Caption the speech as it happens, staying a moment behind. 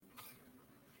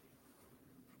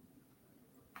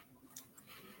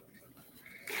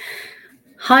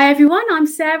Hi everyone, I'm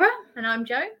Sarah. And I'm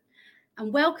Jo.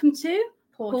 And welcome to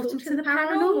Portal to the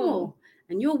Paranormal.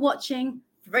 And you're watching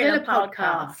Thriller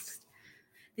Podcast.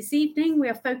 This evening we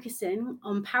are focusing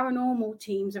on paranormal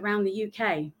teams around the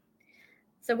UK.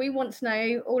 So we want to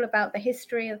know all about the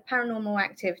history of paranormal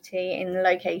activity in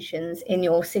locations in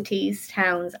your cities,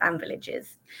 towns and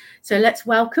villages. So let's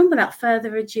welcome, without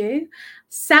further ado,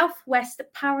 South West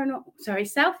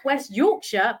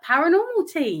Yorkshire Paranormal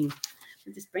Team.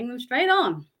 We'll just bring them straight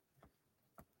on.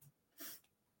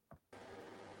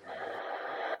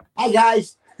 Hi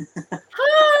guys.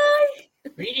 Hi.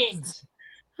 Greetings.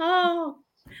 Oh,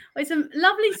 it's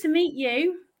lovely to meet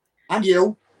you. And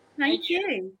you. Thank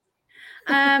you.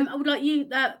 I would like you,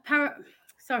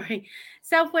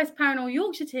 South West Paranormal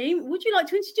Yorkshire Team. Would you like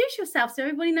to introduce yourself so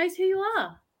everybody knows who you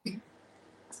are?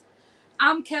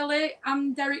 I'm Kelly.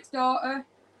 I'm Derek's daughter.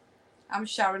 I'm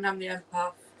Sharon. I'm the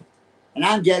empath. And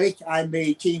I'm Derek. I'm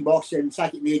the team boss and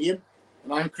psychic medium.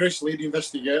 And I'm Chris, lead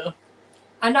investigator.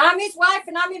 And I'm his wife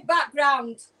and I'm in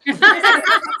background. Yep.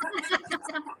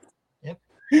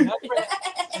 And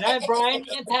I'm Brian,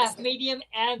 empath medium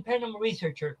and paranormal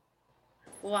researcher.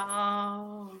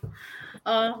 Wow.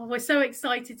 Oh, we're so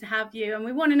excited to have you. And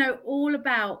we want to know all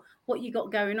about what you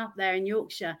got going up there in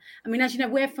Yorkshire. I mean, as you know,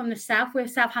 we're from the south. We're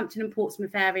Southampton and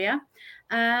Portsmouth area.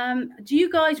 Do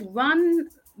you guys run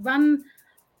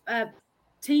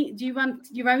do you run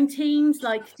your own teams?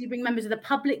 Like, do you bring members of the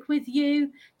public with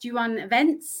you? Do you run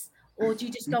events, or do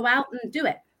you just go out and do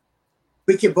it?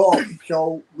 Bit of both.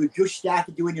 So we've just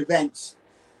started doing events.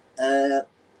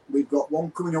 We've got one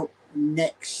coming up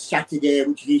next Saturday,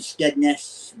 which is in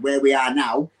Skedness, where we are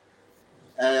now.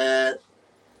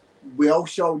 We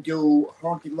also do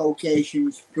haunted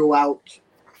locations throughout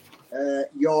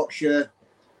Yorkshire,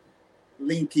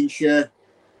 Lincolnshire,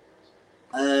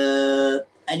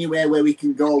 anywhere where we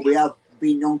can go. We have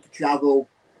been known to travel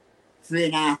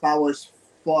 3.5 hours,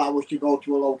 4 hours to go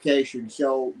to a location.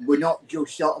 So we're not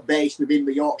just sort of based within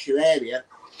the Yorkshire area.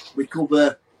 We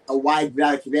cover a wide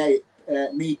variety of areas.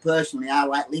 Me personally, I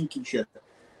like Lincolnshire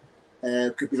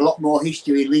because there's a lot more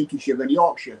history in Lincolnshire than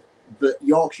Yorkshire. But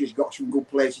Yorkshire's got some good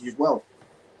places as well.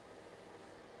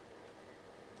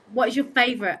 What is your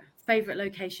favourite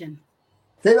location?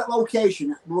 Favourite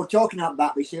location? We were talking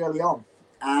about this early on,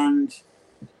 and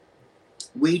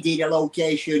we did a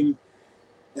location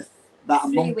back a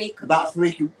month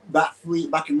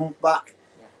back,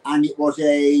 and it was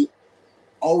a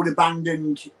old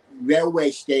abandoned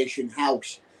railway station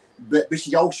house. But this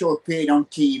has also appeared on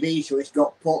TV, so it's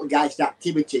got poltergeist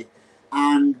activity.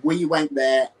 And we went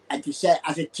there, and to say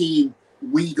as a team,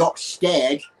 we got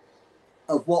scared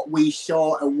of what we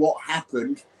saw and what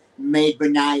happened, made the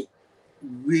night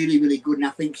really, really good. And I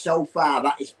think so far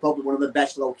that is probably one of the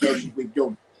best locations we've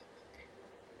done.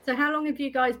 So how long have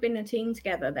you guys been a team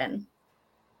together then?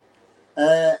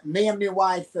 Me and my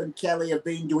wife and Kelly have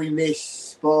been doing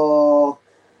this for,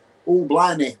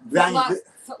 blimey.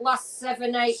 Last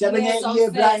 7, 8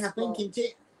 years, Brian, I think, isn't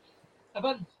it?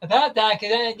 About that,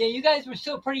 because you guys were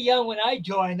still pretty young when I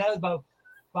joined. That was about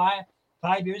five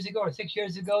years ago or 6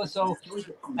 years ago. So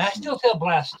I still feel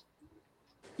blessed.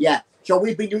 Yeah, so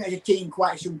we've been doing it as a team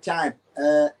quite some time.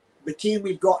 The team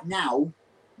we've got now,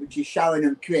 which is Sharon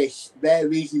and Chris, they're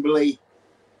reasonably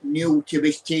new to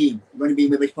this team. They've only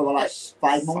been with us for the last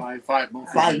 5 months. 5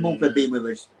 months. 5 months they've been with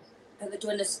us. And they're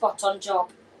doing a spot-on job.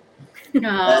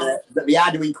 But they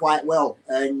are doing quite well.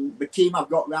 And the team I've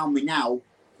got around me now,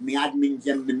 my admins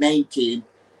and the main team,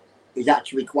 is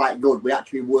actually quite good. We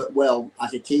actually work well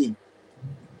as a team.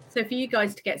 So for you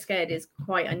guys to get scared is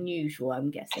quite unusual, I'm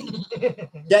guessing.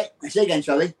 Say again,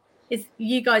 sorry. Is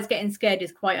you guys getting scared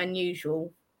is quite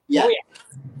unusual. Yeah. Oh,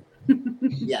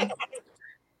 yeah.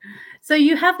 So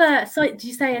you have did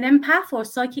you say an empath or a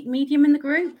psychic medium in the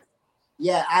group?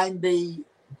 Yeah, I'm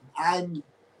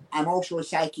also a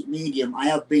psychic medium. I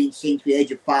have been since the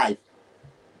age of 5.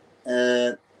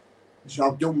 So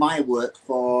I've done my work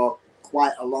for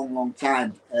quite a long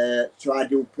time. So I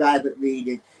do private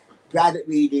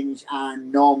readings and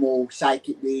normal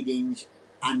psychic readings,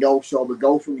 and also the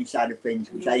ghost running side of things,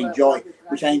 which I enjoy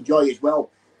as well.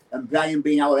 And Brian,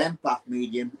 being our empath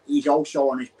medium, he's also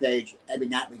on his page every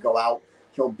night we go out.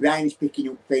 So Brian's picking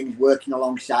up things, working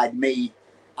alongside me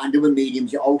and other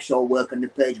mediums that also work on the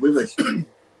page with us. Do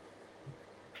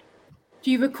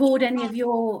you record any of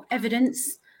your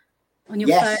evidence on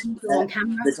your phone or on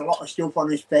camera? There's a lot of stuff on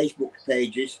his Facebook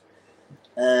pages.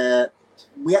 We're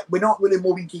not really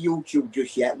moving to YouTube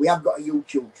just yet. We have got a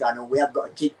YouTube channel. We have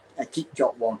got a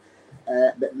TikTok one.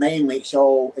 But mainly it's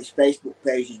all his Facebook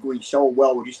page is going so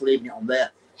well, we're just leaving it on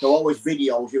there. So all his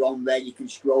videos are on there. You can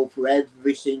scroll through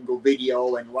every single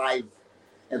video and live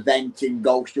event and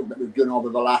ghost hunt that we've done over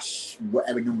the last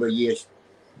whatever number of years.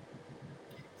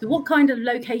 So what kind of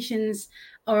locations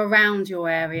are around your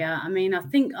area? I mean, I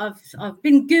think I've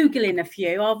been Googling a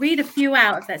few. I'll read a few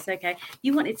out if that's okay.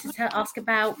 You wanted to ask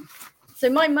about... So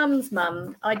my mum's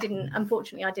mum,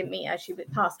 unfortunately, I didn't meet her. She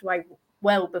passed away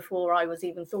well before I was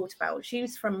even thought about. She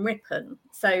was from Ripon.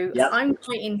 So Yep. I'm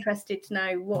quite interested to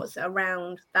know what's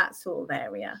around that sort of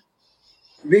area.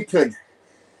 Ripon.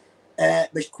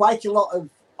 There's quite a lot of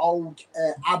old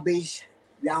abbeys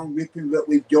around Ripon that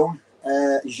we've done.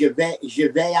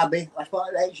 Gervais Abbey, that's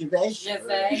what it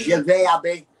is, Gervais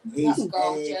Abbey is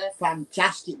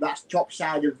fantastic. That's top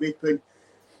side of Ripon.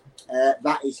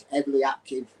 That is heavily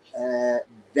active,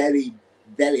 very,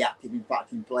 very active, in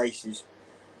fact, in places.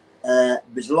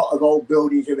 There's a lot of old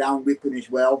buildings around Ripon as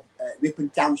well. Ripon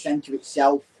town centre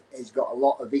itself has got a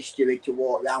lot of history to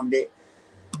walk around it.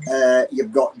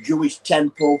 You've got Jewish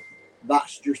Temple,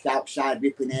 that's just outside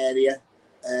Ripon area.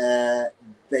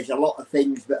 There's a lot of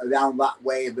things that are around that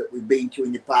way that we've been to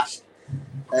in the past.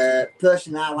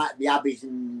 Personally, I like the abbeys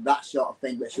and that sort of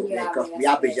thing that's up there, because the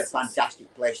abbey's a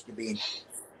fantastic place to be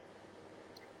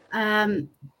in.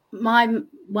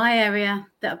 My area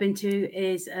that I've been to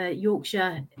is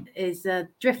Yorkshire, is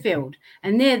Driftfield,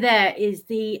 and near there is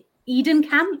the Eden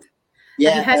Camp.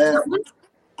 Yeah, have you heard of that one?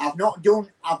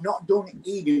 I've not done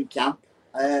Eden Camp.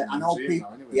 I know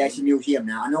people. Yeah, it's a museum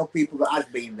now. I know people that has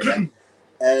been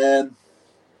there.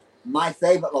 My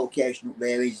favourite location up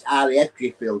there is RAF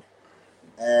Driftfield,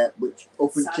 which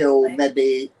up until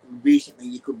maybe recently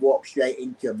you could walk straight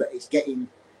into, but it's getting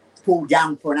pulled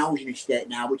down for an housing estate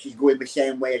now, which is going the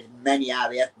same way as many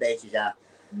RAF bases are.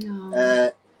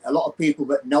 No. A lot of people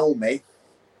that know me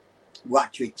will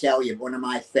actually tell you one of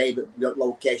my favourite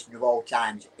locations of all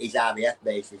times is RAF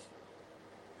bases.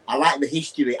 I like the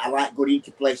history. I like going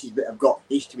into places that have got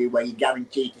history where you're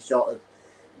guaranteed to sort of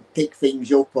pick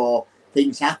things up or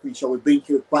things happen. So we've been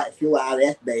to quite a few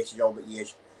RAF bases over the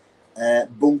years.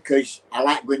 Bunkers. I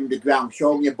like going underground.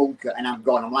 Show me a bunker and I'm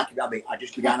gone. I'm like a rabbit. I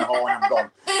just go down a hole and I'm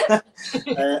gone.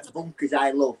 Bunkers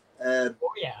I love. Oh,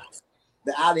 yeah.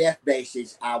 The RAF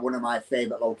bases are one of my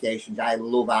favourite locations. I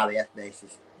love RAF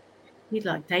bases. He'd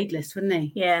like Daedalus, wouldn't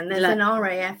he? Yeah, and there's an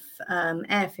RAF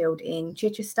airfield in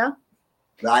Chichester,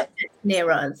 Right.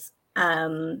 near us.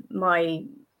 My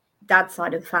dad's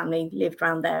side of the family lived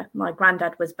around there. My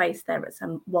granddad was based there at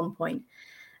one point.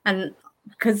 And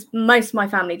because most of my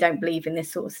family don't believe in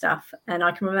this sort of stuff. And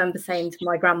I can remember saying to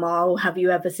my grandma, "Oh, have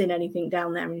you ever seen anything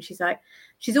down there?" And she's like,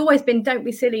 she's always been, "Don't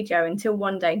be silly, Joe," until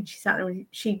one day she sat there and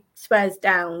she swears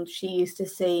down she used to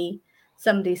see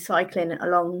somebody cycling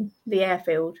along the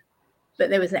airfield, but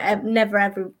there was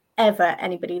never, ever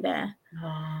anybody there.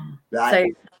 Oh.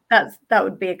 Right. So that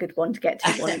would be a good one to get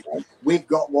to one day. We've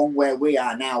got one where we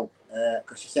are now,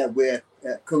 because I said we're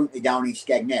currently down in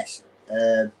Skegness.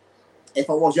 If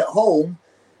I was at home,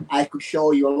 I could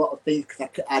show you a lot of things,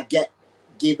 because I get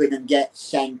given and get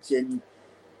sent, and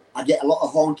I get a lot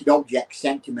of haunted objects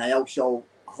sent to me. I also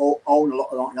own a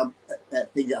lot of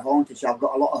things that are haunted, so I've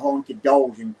got a lot of haunted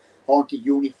dolls and haunted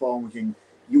uniforms and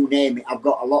you name it. I've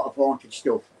got a lot of haunted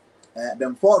stuff. But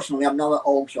unfortunately, I'm not at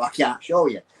home, so I can't show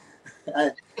you.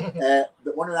 But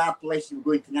one of our places we're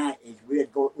going tonight is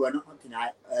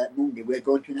Monday. We're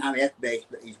going to an RAF base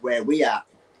that is where we are,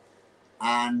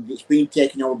 and it's been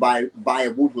taken over by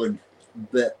a woodland.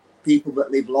 But people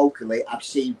that live locally have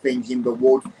seen things in the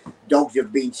wood. Dogs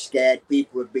have been scared.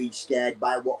 People have been scared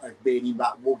by what has been in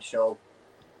that wood. So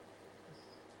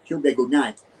should be a good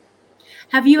night.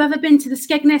 Have you ever been to the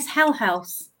Skegness Hell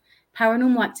House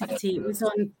Paranormal Activity? It was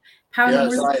on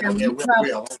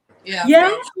Paranormal.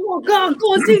 Yeah. Oh God,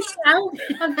 go on, do tell.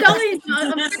 I'm dying. She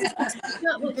has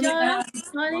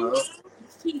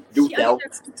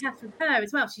with her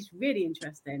as well. She's really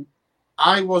interesting.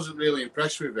 I wasn't really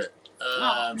impressed with it.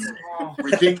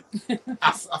 We didn't.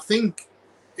 I think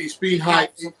it's been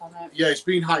hyped. Yeah, it's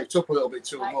been hyped up a little bit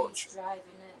too much.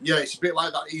 Yeah, it's a bit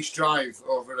like that East Drive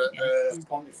over at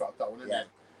Pontefract, that one, isn't it?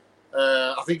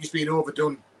 I think it's been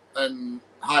overdone and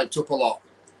hyped up a lot.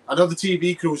 I know the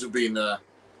TV crews have been there.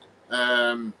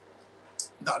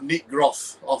 That Nick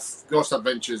Groff off Ghost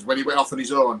Adventures, when he went off on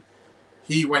his own,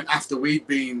 he went after we'd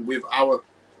been with our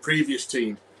previous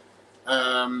team.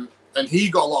 And he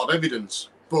got a lot of evidence,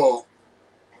 but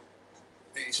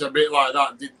it's a bit like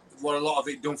that. Did a lot of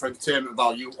it done for entertainment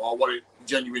value, or what it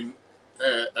genuine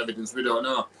evidence? We don't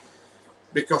know.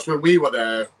 Because when we were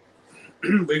there,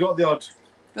 we got the odd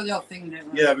thing,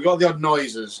 didn't we? Yeah, we got the odd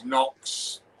noises,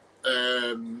 knocks.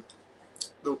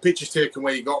 There were pictures taken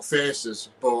where you got faces,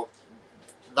 but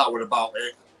that was about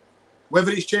it.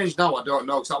 Whether it's changed now, I don't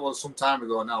know, because that was some time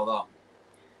ago now. That.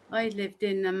 I lived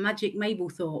in Magic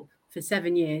Mablethorpe for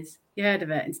 7 years. You heard of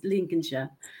it? It's Lincolnshire.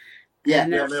 Yeah,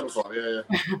 And, Yeah, Mablethorpe,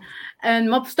 yeah. and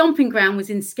my stomping ground was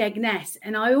in Skegness,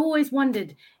 and I always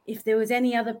wondered if there was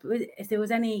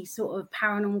any sort of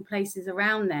paranormal places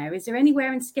around there. Is there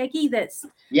anywhere in Skeggy that's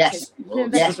Yes, to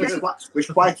yes, investigate? there's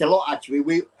quite a lot actually.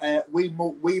 We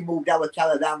moved our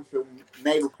caravan from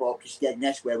Mablethorpe to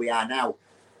Skegness, where we are now.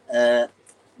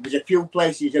 There's a few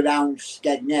places around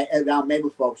Skegness, around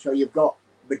Mablethorpe. So you've got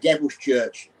the Devil's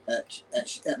Church at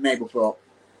Mablethorpe.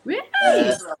 Really?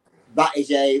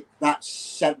 That's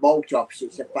St Boltops.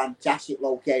 It's a fantastic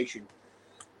location.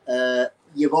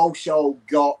 You've also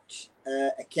got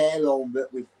a care home that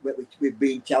we've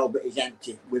been told that is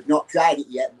empty. We've not tried it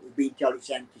yet, but we've been told it's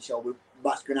empty, so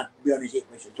that's going to be on his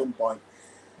hit list at some point.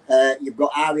 You've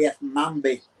got RAF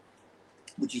Manby,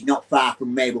 which is not far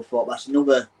from Mablethorpe. That's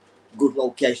another good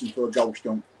location for a ghost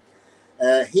hunt.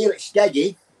 Here at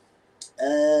Skeggy,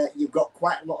 you've got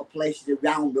quite a lot of places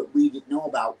around that we didn't know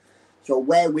about. So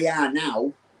where we are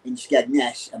now in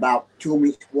Skegness, about 2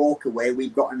 minutes walk away,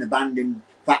 we've got an abandoned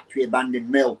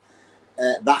mill.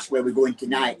 That's where we're going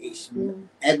tonight. It's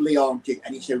heavily haunted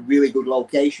and it's a really good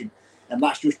location. And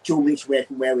that's just 2 minutes away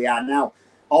from where we are now.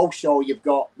 Also, we've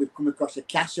come across a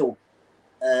castle,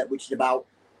 which is about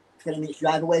 20 minutes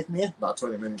drive away from here. About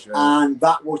 20 minutes, yeah. And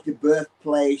that was the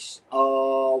birthplace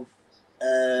of...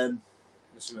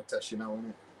 It's going to test you now, isn't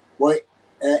it? Well,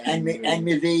 Henry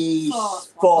the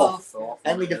Fourth.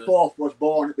 Henry the Fourth was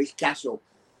born at this castle,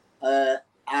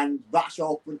 and that's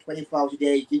open 24 hours a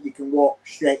day. You can walk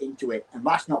straight into it, and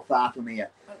that's not far from here.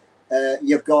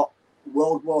 You've got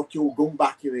World War II gun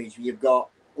batteries. You've got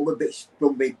other bits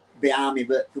from the army,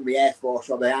 but from the Air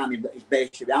Force or the army, that is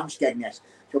based around Skegness.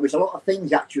 So there's a lot of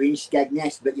things actually in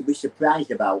Skegness that you'd be surprised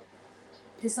about.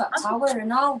 There's that tower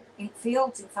and all in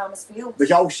Farmers Fields.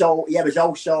 There's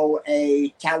also a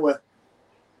tower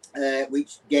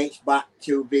which dates back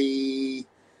to the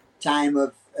time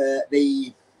of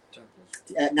the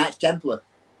Knights Templar.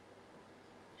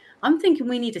 I'm thinking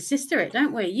we need to sister it,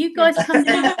 don't we? You guys come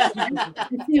down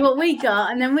and see what we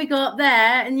got, and then we go up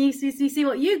there and you see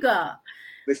what you got.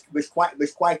 There's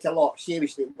quite a lot.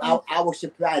 Seriously, I was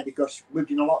surprised because we've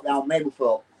done a lot down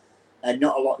Mablethorpe and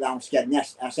not a lot down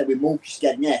Skegness. I said we moved to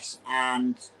Skegness,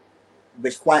 and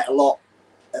there's quite a lot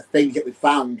of things that we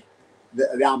found that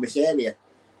around this area.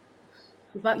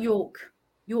 What about York?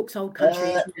 York's old country,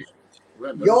 isn't it?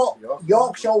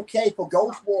 York's okay for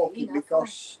ghost walking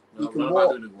because you can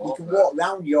walk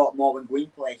around York more than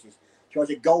green places. So as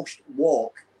a ghost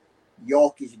walk,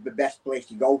 York is the best place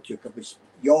to go to because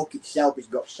York itself has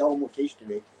got so much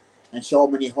history and so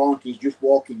many hauntings. Just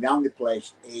walking around the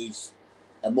place is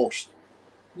a must.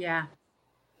 Yeah,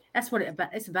 that's what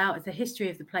it's about. It's the history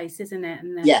of the place, isn't it?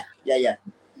 And Yeah.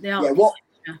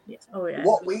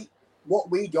 What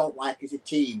we don't like as a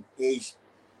team is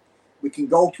we can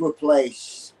go to a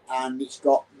place and it's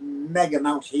got mega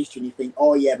amounts of history and you think,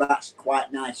 oh yeah, that's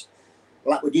quite nice.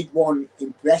 Like we did one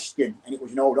in Preston and it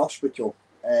was an old hospital,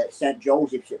 St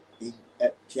Joseph's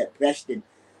at Preston.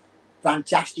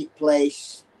 Fantastic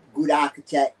place, good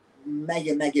architect,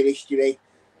 mega history,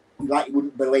 like you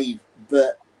wouldn't believe.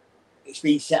 But it's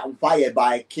been set on fire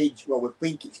by kids. They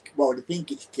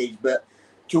think it's kids, but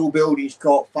 2 buildings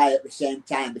caught fire at the same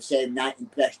time, the same night in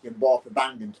Preston, both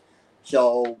abandoned.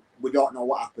 So we don't know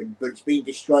what happened, but it's been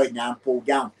destroyed now and pulled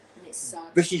down.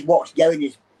 This is what's going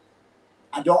is,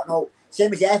 I don't know,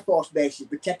 same as Air Force bases,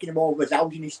 but taking them over as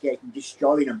housing estates and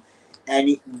destroying them. And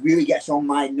it really gets on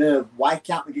my nerve. Why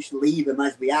can't we just leave them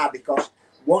as they are? Because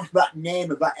once that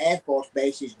name of that Air Force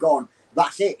base is gone,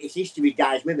 that's it. Its history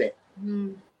dies with it.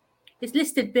 It's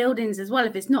listed buildings as well.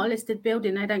 If it's not a listed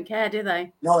building, they don't care, do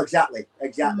they? No, exactly.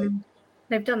 They've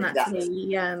done that to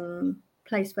the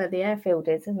place where the airfield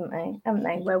is, haven't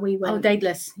they? Where we went. Oh,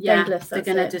 Daedalus. Yeah, they're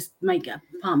going to just make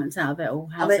apartments out of it or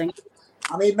housing.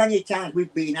 I mean, many times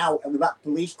we've been out and we've had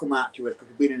police come out to us because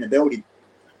we've been in a building.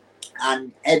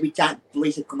 And every time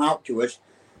police have come out to us,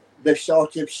 they've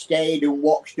sort of stayed and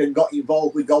watched and got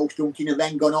involved with ghost hunting and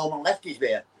then gone home and left us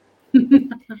there.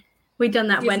 We've done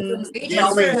that when... You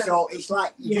know what I mean? So it's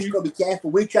like, you just got to be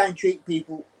careful. We try and treat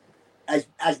people as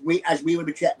we would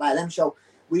be treated by them. So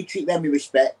we treat them with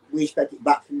respect. We expect it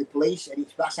back from the police, and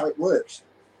that's how it works.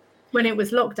 When it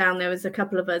was lockdown, there was a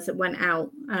couple of us that went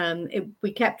out.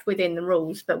 We kept within the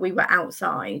rules, but we were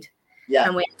outside. Yeah.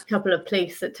 And we had a couple of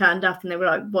police that turned up and they were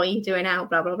like, what are you doing out?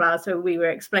 Blah, blah, blah. So we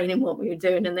were explaining what we were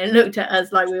doing and they looked at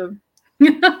us like we were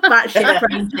batshit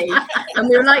crazy. And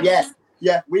we were like,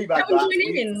 yeah, we've had that.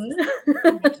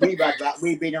 We've had that.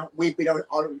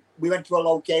 We went to a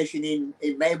location in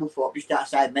Mablethorpe, just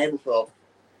outside Mablethorpe.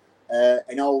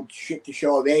 an old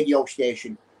ship-to-shore radio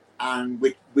station, and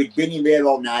we'd been in there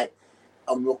all night,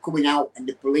 and we were coming out, and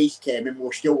the police came, and we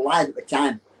were still alive at the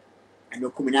time, and we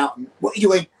were coming out, and what are you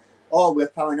doing? Oh, we're a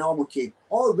paranormal team.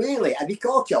 Oh, really? Have you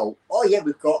caught all? Oh, yeah,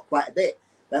 we've caught quite a bit.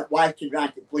 That wife turned around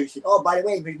to the police and said, oh, by the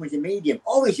way, he was a medium.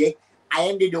 Oh, is he? I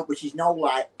ended up, which is no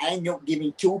lie, I ended up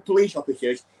giving 2 police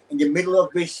officers in the middle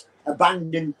of this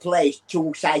abandoned place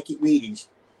 2 psychic readings.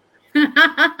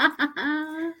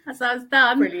 That's how it's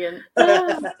done. Brilliant.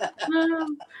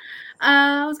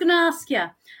 I was going to ask you,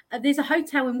 there's a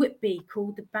hotel in Whitby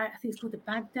called I think it's called the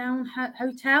Bagdown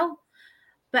Hotel.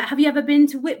 But have you ever been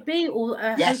to Whitby or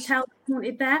a hotel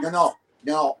haunted there?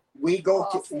 No. We go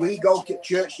to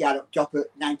churchyard up top at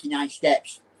 99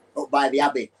 steps up by the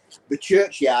Abbey. The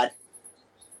churchyard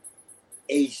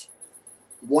is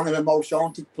one of the most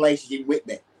haunted places in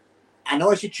Whitby. I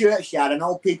know it's a churchyard. I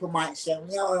know people might say,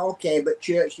 okay, but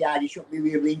churchyard, you shouldn't be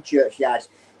really in churchyards.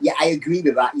 Yeah, I agree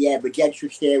with that. Yeah, but dead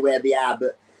should stay where they are.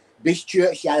 But this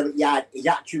churchyard is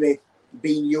actually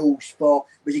being used for,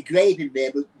 there's a grave in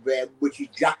there, which is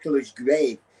Dracula's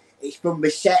grave. It's from the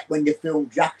set when they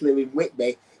filmed Dracula in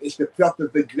Whitby. It's the proper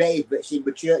the grave that's in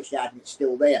the churchyard, and it's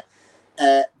still there.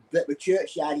 But the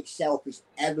churchyard itself is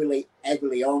heavily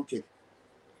haunted.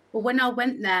 Well, when I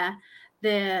went there,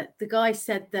 the guy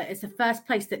said that it's the first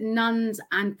place that nuns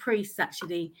and priests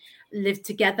actually lived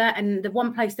together, and the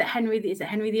one place that Henry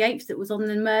VIII that was on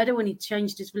the murder when he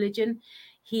changed his religion,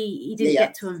 he didn't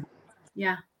get to him.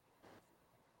 Yeah.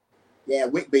 Yeah,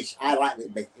 Whitby. I like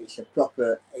Whitby. It's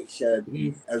a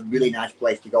really nice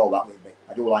place to go. That Whitby,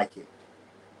 I do like it.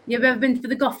 You've ever been for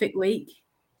the Gothic week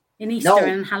in Easter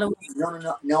and Halloween?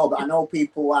 No. But I know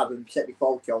people have and sent me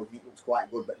photos, and it looks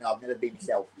quite good. But no, I've never been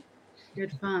myself.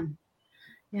 Good fun.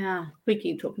 Yeah, we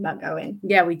keep talking about going.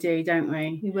 Yeah, we do, don't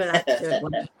we? We will have to do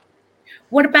it.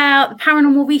 What about the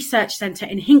Paranormal Research Centre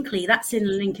in Hinckley? That's in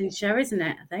Lincolnshire, isn't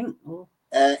it? I think. Or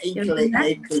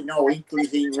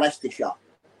Hinckley's in Leicestershire.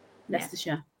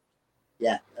 Leicestershire.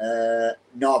 Yeah.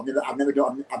 No, I've never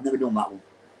done that one.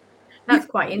 That's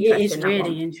quite interesting. It is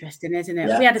really interesting, isn't it?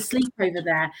 Yeah. We had a sleepover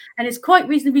there, and it's quite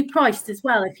reasonably priced as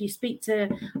well. If you speak to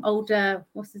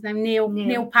what's his name,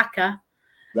 Neil Packer,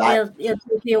 right. he'll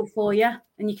do a deal for you,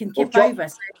 and you can keep over.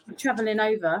 So if you're travelling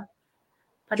over.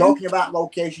 Talking about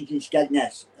locations in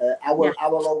Skegness, our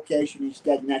location in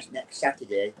Skegness next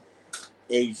Saturday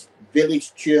is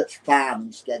Village Church Farm in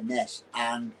Skegness,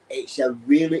 and it's a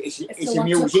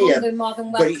museum,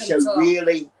 but it's a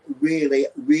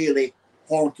really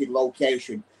haunted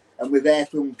location, and we're there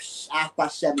from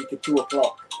 7:30 to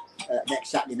 2:00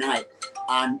 next Saturday night,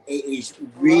 and it is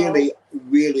really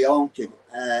haunted.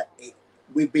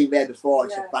 We've been there before.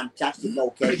 It's a fantastic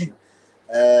location.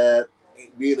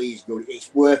 It really is good.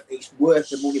 It's worth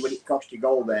the money what it costs to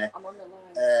go there.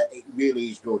 It really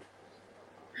is good.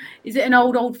 Is it an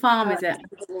old farm? Is it?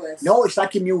 No, it's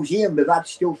like a museum. They've had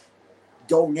stuff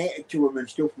donated to them and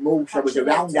stuff moved. So it was a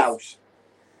roundhouse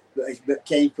that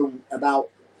came from about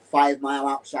 5 miles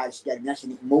outside Skegness,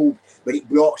 and it moved, but it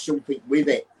brought something with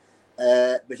it.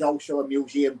 There's also a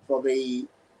museum for the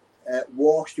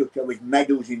war stuff. There was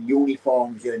medals and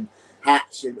uniforms and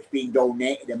hats, and it's been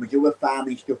donated. And there's other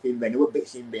farming stuff in there, and other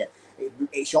bits in there.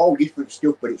 It's all different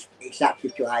stuff, but it's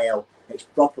active to high. It's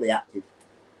properly active.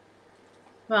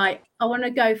 Right, I want to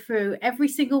go through every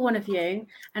single one of you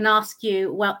and ask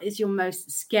you, what is your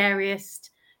most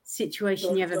scariest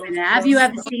situation you've ever been in? Have you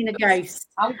ever seen a ghost?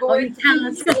 I'm going to tell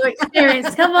us your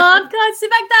experience. Come on, guys, sit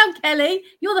back down, Kelly.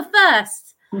 You're the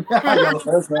first. Come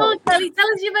on, Kelly, tell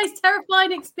us your most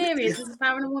terrifying experience as a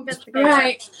paranormal investigator.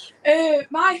 Right,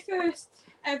 my first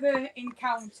ever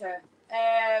encounter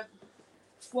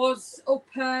was up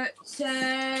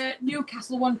at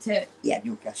Newcastle, wasn't it? Yeah,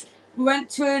 Newcastle. We went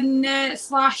to an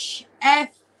 /Air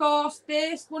Force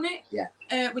base, wasn't it?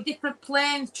 Yeah. With different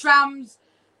planes, trams,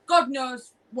 God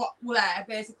knows what were there,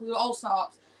 basically, all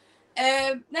sorts.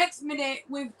 Next minute,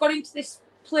 we've got into this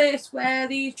place where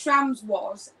these trams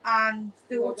was, and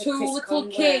there were 2 little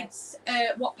kids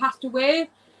what passed away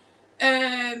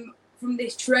from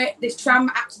this tram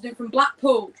accident from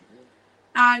Blackpool.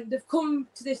 And they've come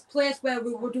to this place where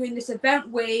we were doing this event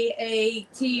with a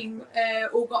team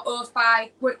who got hosted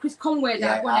by Chris Conway,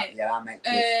 wasn't it? Yeah, I met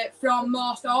Chris. From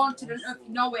Most Haunted, I don't know if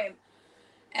you know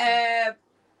him.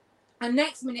 And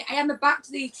next minute, I had my back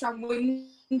to these tram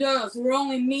windows. There were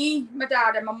only me, my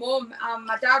dad, and my mum. And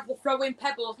my dad was throwing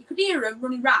pebbles. You could hear him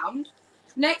running round.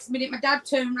 Next minute, my dad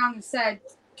turned around and said,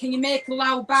 "Can you make a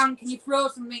loud bang? Can you throw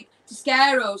something to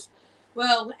scare us?"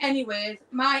 Well, anyways,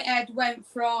 my head went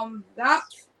from that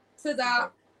to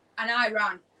that, and I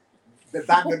ran. the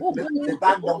band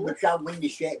on the tram window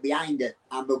straight behind her,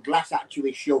 and the glass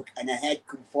actually shook, and her head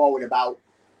come forward about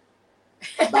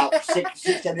 6,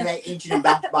 7, 8 inches and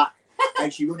bounced back,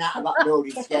 and she run out of that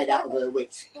building scared out of her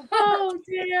wits. Oh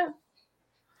dear.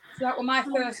 So that was my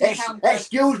first encounter.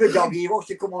 Excuse me, doggy. He wants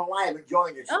to come on live and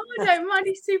join us. Oh, I don't mind.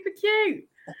 He's super cute.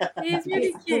 He is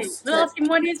really cute. We'll ask him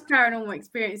what his paranormal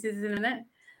experiences is in a minute.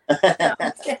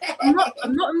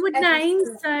 I'm not with names,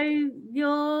 so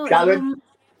you're Sharon.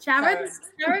 Sharon,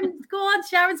 go on,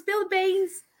 Sharon, spill the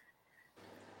beans.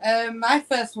 My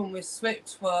first one with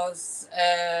Swift was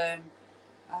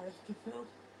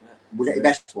Was it the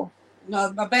best one?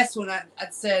 No, my best one,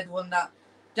 I'd say the one that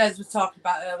Des was talking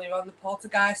about earlier on, the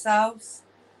Poltergeist house.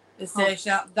 The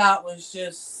station, that was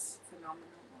just phenomenal.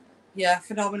 Yeah,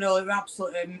 phenomenal. It was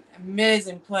absolutely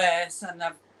amazing place, and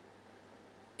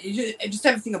just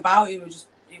everything about it was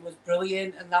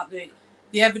brilliant. And that the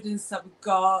evidence that we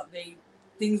got, the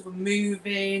things were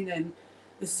moving, and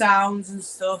the sounds and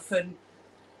stuff, and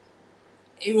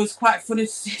it was quite funny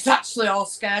to see us actually all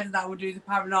scared and that we do the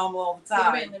paranormal all the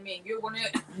time. I mean, you want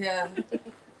it? Yeah,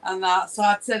 and that. So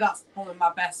I'd say that's probably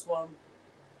my best one.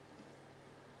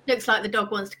 Looks like the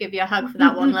dog wants to give you a hug for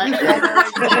that one, Lex.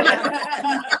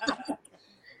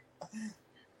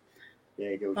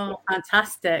 There you go. Oh,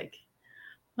 fantastic.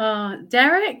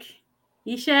 Derek,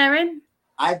 you sharing?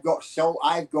 I've got so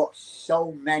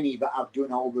many that I've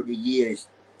done over the years.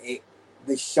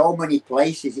 There's so many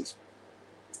places.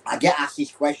 I get asked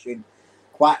this question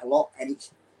quite a lot, and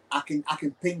I can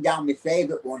pin down my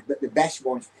favourite ones, but the best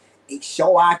ones, it's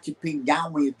so hard to pin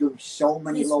down when you've done so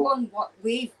many.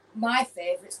 My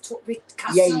favourites took the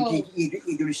castle. Yeah,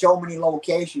 you've done so many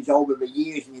locations over the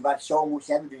years, and you've had so much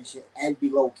evidence at every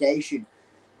location,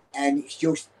 and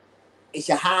it's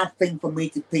a hard thing for me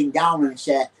to pin down and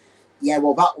say, yeah,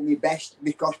 well, that will be best,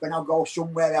 because when I go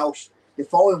somewhere else the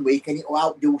following week and it'll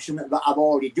outdo something that I've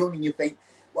already done, and you think,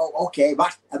 well, okay,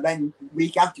 and then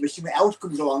week after something else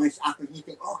comes along and happens, and you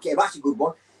think, okay, that's a good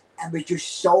one. And there's just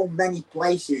so many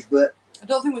places that I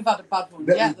don't think we've had a bad one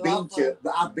that yet.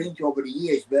 I've been to over the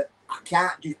years, but I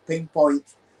can't just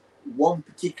pinpoint one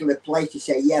particular place to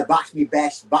say, yeah, that's my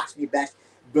best.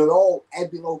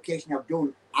 Every location I've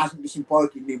done hasn't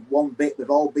disappointed me one bit. They've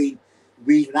all been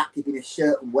reasonably active in a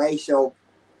certain way. So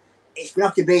it's going to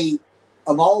have to be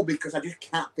them all, because I just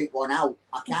can't pick one out.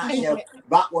 I can't say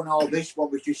that one or this one.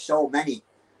 Was just so many.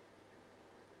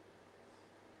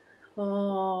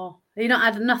 Oh, you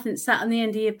not had nothing sat on the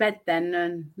end of your bed then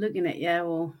and looking at you,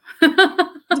 or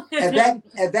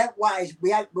event wise,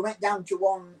 we went down to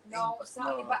one. No, sat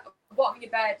on your bottom of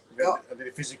your bed. I did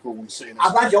a physical one sitting.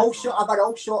 I've had all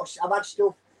sorts. I've had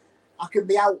stuff. I can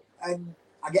be out and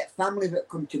I get family that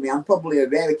come to me. I'm probably a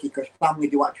rarity because family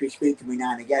do actually speak to me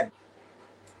now and again.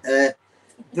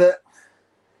 But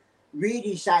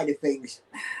reading side of things,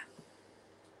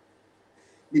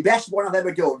 the best one I've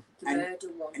ever done,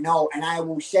 and I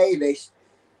will say this,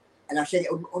 and I've said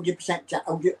it 100%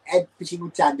 every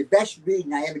single time. The best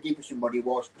reading I ever did for somebody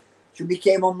was somebody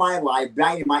came on my live.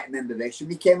 Brian might remember this.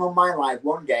 Somebody came on my live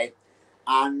one day,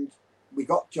 and we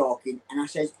got talking, and I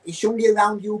says, "Is somebody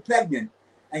around you pregnant?"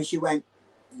 And she went,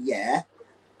 "Yeah."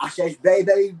 I says,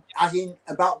 "Baby, as in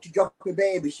about to drop a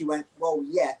baby?" She went, "Well,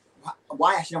 yeah."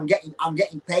 Why? I said, I'm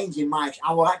getting pains in my.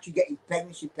 I was actually getting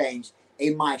pregnancy pains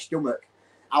in my stomach.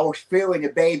 I was feeling a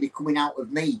baby coming out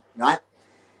of me, right?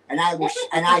 And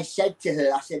I said to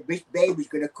her, I said, "This baby's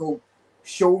going to come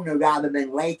sooner rather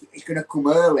than later. It's going to come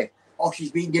early." Oh,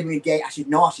 she's been giving me a date. I said,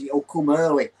 "No," I said, "It'll come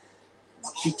early."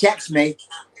 She texted me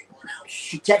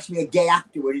a day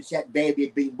afterward and said baby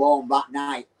had been born that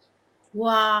night.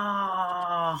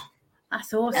 Wow,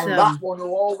 that's awesome. And that one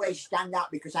will always stand out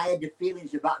because I had the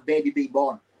feelings of that baby being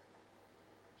born.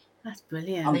 That's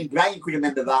brilliant. I mean, Brian could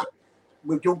remember that.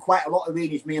 We've done quite a lot of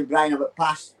readings, me and Brian, over the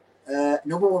past.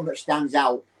 Another one that stands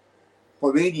out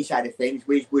for reading side of things,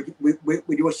 we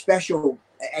do a special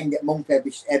end of month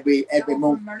every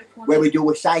month where we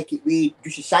do a psychic read,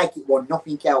 just a psychic one,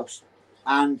 nothing else.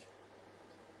 And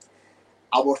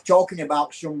I was talking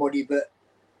about somebody that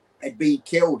had been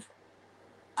killed,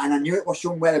 and I knew it was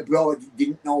somewhere abroad. I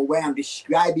didn't know where. I'm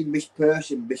describing this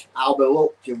person, how they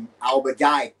looked and how they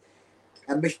died.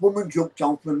 And this woman jumped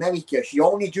on from America. She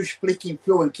only just flicking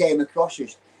through and came across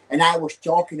us. And I was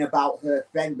talking about her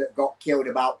friend that got killed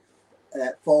about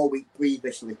 4 weeks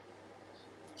previously.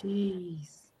 Jeez.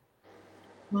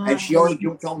 Wow. And she only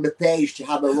jumped on the page to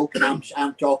have a look, and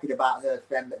I'm talking about her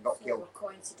friend that got killed.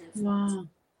 Coincidence. Wow.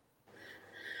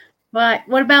 Right.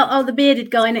 What about the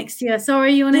bearded guy next to you?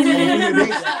 Sorry, you want to?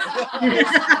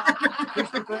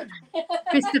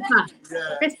 Christopher.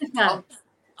 Christopher.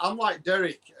 I'm like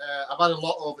Derek. I've had a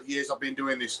lot over the years I've been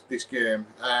doing this game.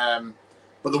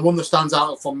 But the one that stands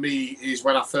out for me is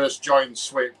when I first joined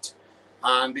SWIFT,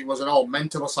 and it was an old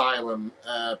mental asylum.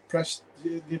 Preston.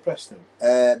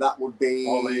 That would be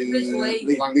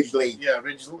Ridgely. Yeah,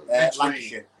 Ridgely.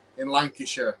 Lancashire. In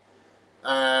Lancashire.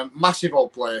 Massive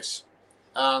old place.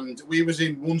 And we was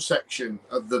in one section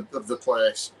of the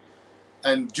place.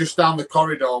 And just down the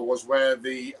corridor was where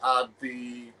they had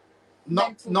the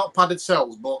not padded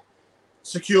cells, but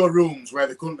secure rooms where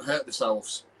they couldn't hurt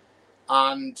themselves.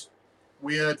 And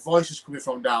we heard voices coming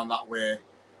from down that way.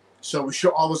 So we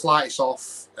shut all his lights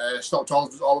off, stopped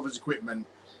all of his equipment,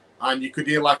 and you could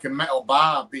hear like a metal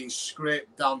bar being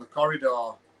scraped down the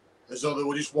corridor, as though they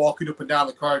were just walking up and down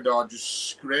the corridor, just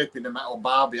scraping the metal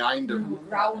bar behind them.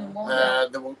 Growling,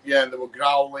 they were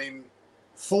growling,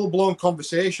 full-blown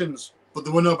conversations, but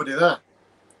there were nobody there.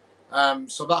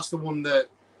 So that's the one that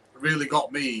really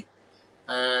got me,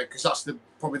 because that's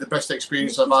probably the best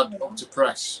experience I've had up to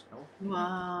press.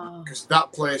 Wow. Because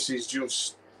that place is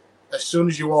just, as soon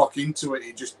as you walk into it,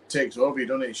 it just takes over you,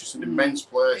 doesn't it? It's just an immense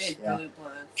place. Yeah.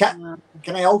 Can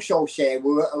I also say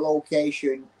we were at a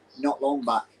location not long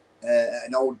back, at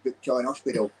an old Victorian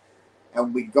hospital,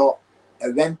 and we got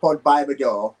a REM pod by the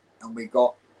door, and we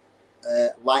got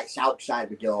lights outside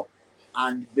the door,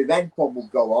 and the REM pod would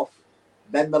go off,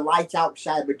 then the light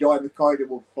outside the door in the corridor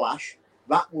would flash,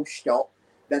 that would stop,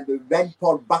 then the REM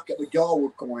pod back at the door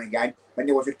would come on again, and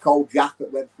there was a cold draft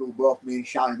that went through both me and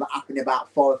Sharon. That happened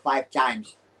about 4 or 5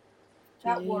 times.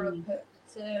 That were a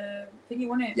thingy,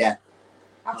 wasn't it? Yeah.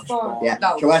 Yeah.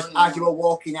 So as you were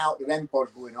walking out, the REM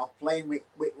pod's going off, playing with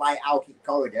light out in the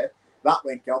corridor, that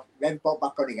went off, REM pod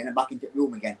back on again and back into the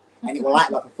room again. And it was like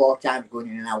that for 4 times going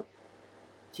in and out.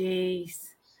 Jeez.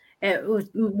 It was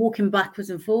walking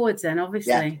backwards and forwards then,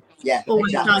 obviously. Yeah.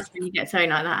 Always Exactly. nice when you get something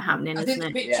like that happening, I isn't think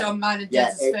it? the picture on mine and Yeah,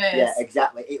 Jess's face. yeah,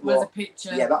 exactly. It was was a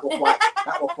picture. Yeah, that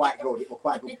was quite good. It was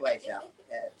quite a good place.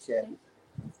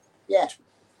 Yeah.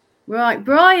 Right,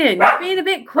 Brian, you're being a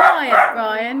bit quiet,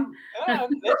 Brian. I'm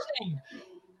listening.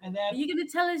 And Are then you going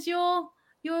to tell us your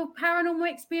paranormal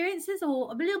experiences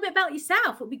or a little bit about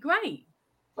yourself? It would be great.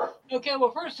 okay,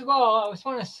 well, first of all, I just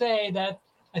want to say that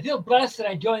I feel blessed that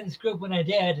I joined this group when I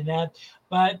did, and that.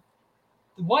 But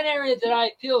the one area that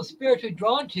I feel spiritually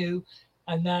drawn to,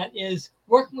 and that is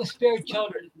working with spirit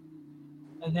children,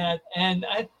 and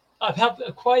I've helped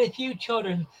quite a few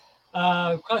children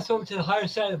cross over to the higher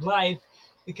side of life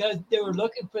because they were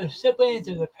looking for their siblings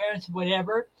or their parents or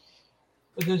whatever.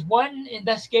 But there's one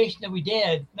investigation that we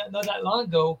did not that long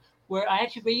ago where I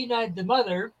actually reunited the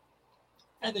mother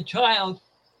and the child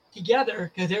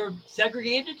together because they were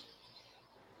segregated,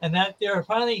 and that they were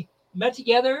finally met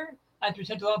together after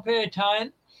such a long period of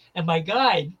time. And my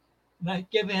guide,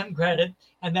 not giving him credit,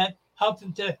 and that helped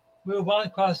them to move on,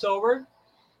 cross over,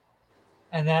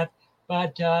 and that.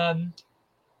 But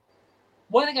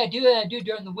one thing I do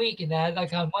during the week, and that,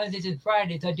 like on Wednesdays and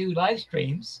Fridays, I do live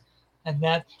streams, and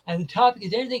the topic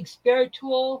is anything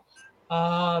spiritual,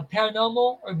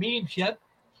 paranormal, or mediumship,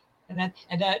 and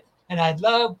I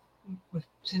love with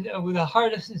a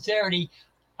heart of sincerity,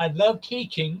 I love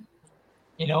teaching,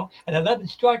 and I love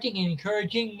instructing and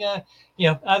encouraging,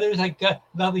 others like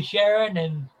lovely Sharon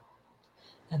and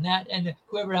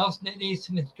whoever else needs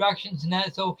some instructions and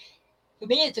that. So for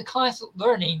me, it's a constant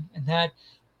learning and that.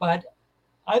 But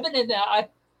I've been in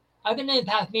the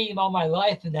path medium all my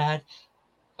life, and that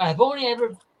I've only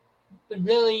ever been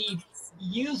really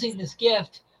using this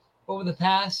gift over the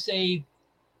past, say,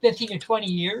 15 or 20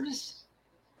 years,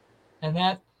 and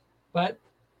that. But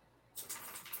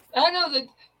I don't know that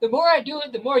the more I do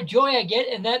it, the more joy I get,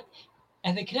 and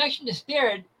the connection to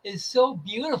spirit is so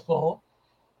beautiful,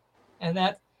 and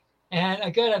I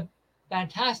got a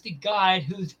fantastic guide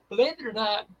who's, believe it or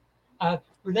not,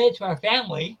 related to our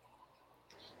family,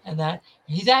 and that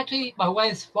he's actually my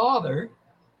wife's father,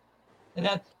 and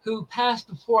that who passed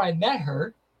before I met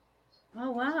her.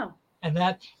 Oh, wow. And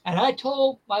I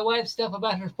told my wife stuff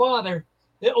about her father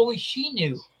that only she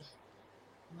knew.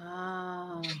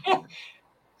 Wow.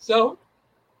 So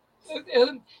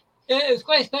it was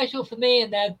quite special for me,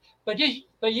 and that, but just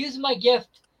by using my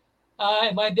gift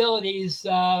and my abilities,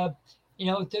 to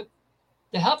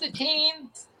help the team,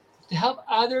 to help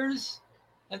others,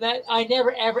 and that I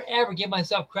never, ever, ever give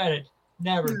myself credit,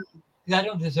 never, because I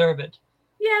don't deserve it.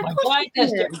 Yeah, My of course guide you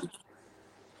does do. it.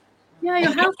 Yeah,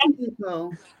 you're helping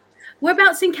people.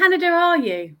 Whereabouts in Canada are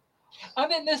you?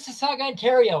 I'm in Mississauga,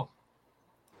 Ontario.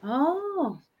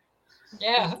 Oh.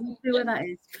 Yeah. Let's see where that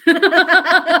is.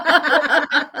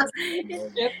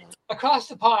 Yep. Across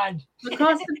the pond.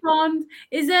 Across the pond.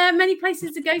 Is there many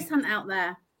places to ghost hunt out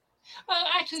there?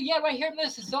 Actually, yeah, right here in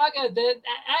Mississauga,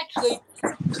 actually,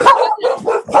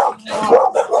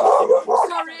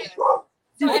 Sorry.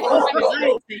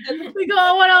 We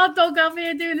got one our dog up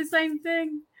here doing the same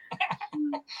thing.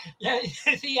 yeah.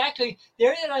 See, actually, the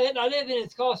area that I live in,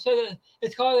 it's called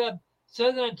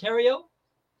Southern Ontario.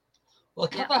 Well, a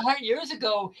couple of hundred years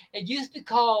ago, it used to be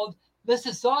called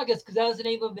Mississaugas because that was the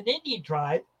name of an Indian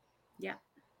tribe. Yeah.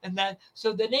 And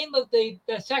so the name of the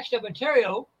section of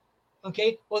Ontario,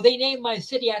 okay, well, they named my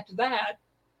city after that.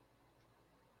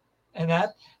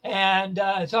 And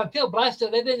so I feel blessed to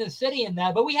live in the city and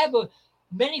that. But we have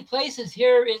many places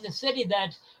here in the city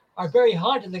that are very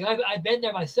haunted. Like I've been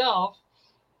there myself.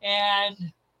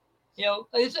 And,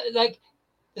 it's like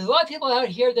there's a lot of people out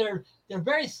here that they're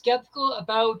very skeptical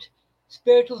about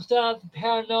spiritual stuff,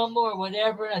 paranormal or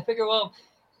whatever. And I figure, well,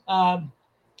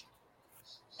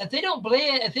 if they don't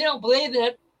believe in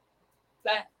it,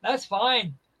 that's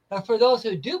fine. But for those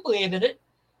who do believe in it,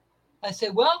 I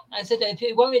said, if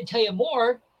you want me to tell you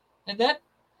more, and that,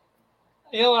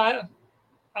 I'm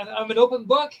an open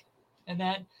book, and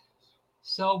that.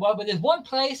 So, but there's one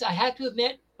place I have to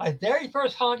admit, my very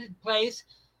first haunted place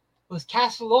was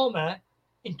Castle Loma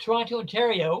in Toronto,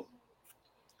 Ontario.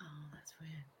 Oh, that's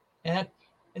weird.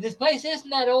 And this place isn't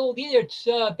that old either. It's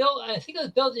built. I think it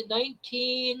was built in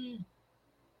 19.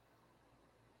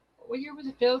 What year was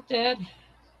it built, Dad?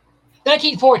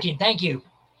 1914. Thank you.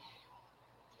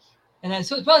 And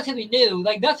so it's relatively new.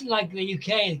 Like nothing like the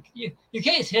UK.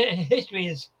 UK's history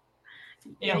is.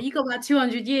 You got about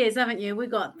 200 years, haven't you? We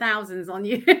got thousands on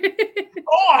you.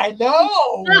 Oh, I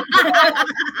know.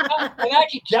 I'm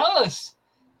actually jealous.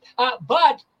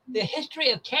 But the history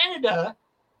of Canada,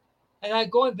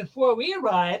 and going before we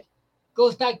arrived,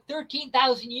 goes back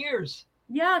 13,000 years.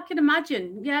 Yeah, I can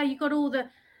imagine. Yeah, you got all the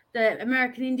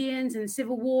American Indians and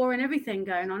Civil War and everything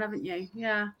going on, haven't you?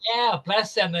 Yeah. Yeah,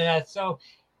 bless them. So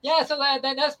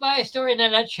that's my story in a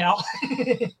nutshell.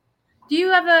 Do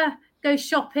you ever go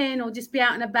shopping or just be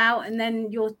out and about, and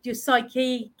then your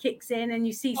psyche kicks in and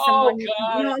you see someone? Oh,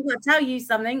 God. I've got to tell you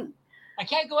something. I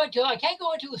can't go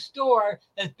into a store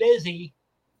that's busy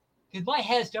because my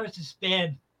head starts to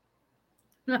spin.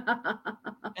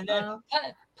 And then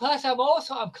plus I'm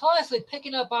constantly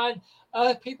picking up on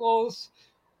other people's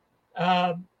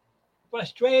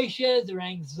frustrations, their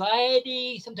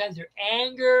anxiety, sometimes their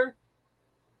anger.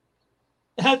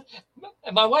 And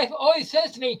my wife always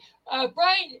says to me,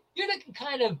 Brian, you're looking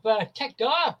kind of ticked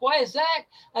off. Why is that?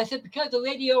 I said, because the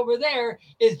lady over there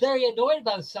is very annoyed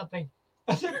about something.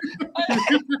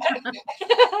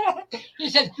 She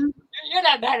said, you're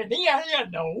not mad at me, are you?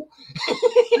 No.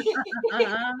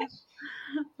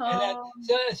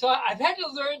 So I've had to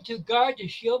learn to guard, to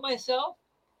shield myself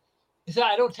so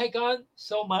I don't take on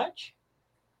so much.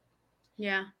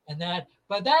 Yeah.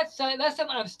 But that's something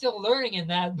I'm still learning in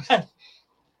that. But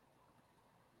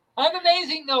I'm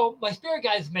amazing, though. My spirit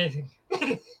guide is amazing.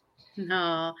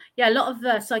 No. Yeah, a lot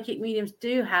of psychic mediums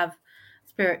do have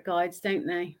spirit guides, don't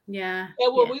they? Yeah. Yeah,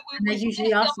 well, yeah. we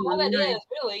usually ask all that is,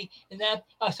 really. And that,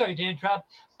 sorry to interrupt,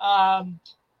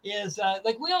 is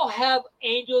like we all have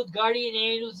angels, guardian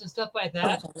angels, and stuff like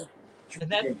that. And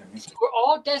that we're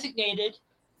all designated,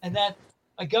 and that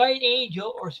a guardian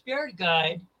angel or spirit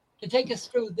guide to take us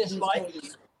through this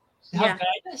life, to help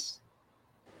guide us.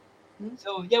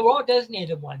 So, yeah, we're all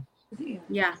designated one.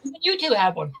 Yeah. You two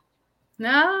have one.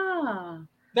 No.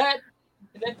 As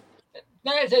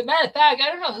a matter of fact,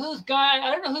 I don't know whose guy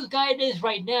it is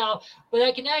right now, but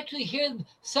I can actually hear them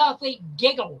softly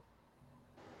giggle.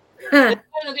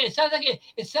 It sounds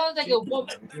like a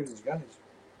woman.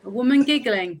 A woman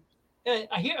giggling.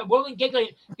 I hear a woman giggling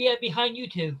behind you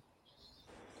two.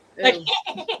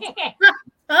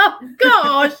 Oh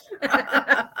gosh! but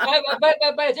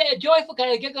it's a joyful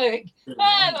kind of giggle.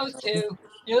 Those two.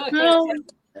 No,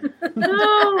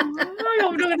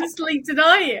 I'm not going to sleep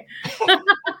tonight.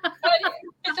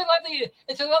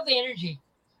 It's a lovely energy.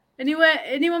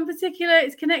 Anyone particular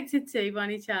it's connected to by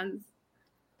any chance?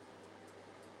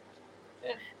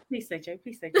 Please say Joe.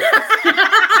 Please say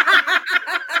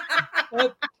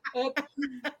Joe.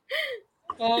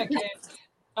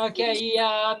 Okay.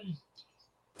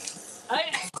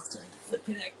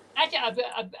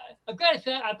 I've got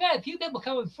a few people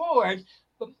coming forward,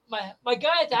 but my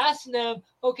guy's asking them,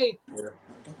 okay, who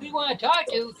do you want to talk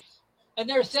to? And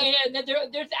they're saying, and then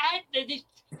these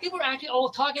people are actually all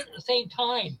talking at the same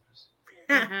time.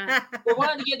 They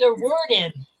wanted to get their word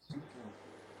in.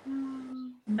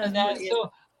 And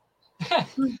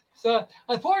so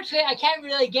unfortunately, I can't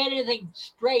really get anything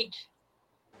straight.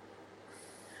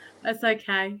 That's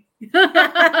okay.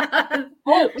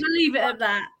 We'll leave it at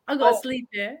that. I've got to sleep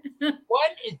here.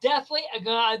 One is definitely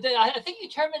I think you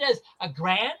term it as a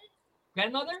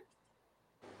grandmother.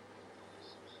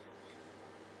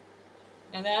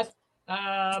 And that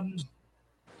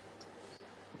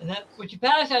when she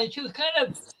passed out, she was kind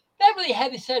of not really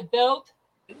heavy set built,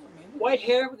 white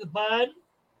hair with a bun.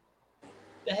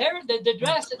 The hair, the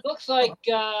dress, it looks like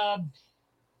it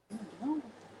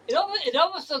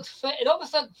almost looks like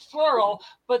floral,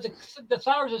 but the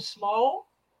flowers are small.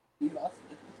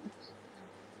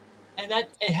 And that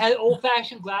it had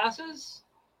old-fashioned glasses.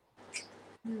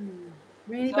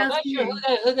 Really so I'm not sure who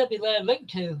that'd be linked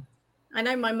to. I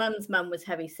know my mum's mum was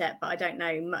heavy set, but I don't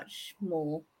know much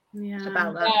more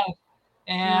about that.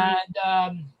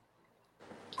 And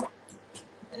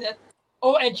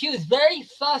she was very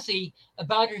fussy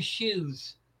about her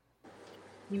shoes.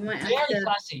 You might have very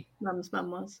fussy. Mum's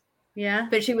mum was. Yeah.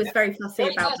 But she was very fussy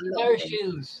about her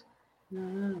shoes.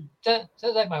 Sounds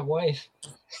like my wife.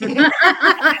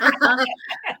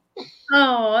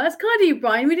 Oh, that's kind of you,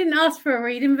 Brian. We didn't ask for a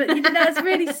reading, but that's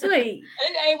really sweet.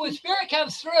 And when spirit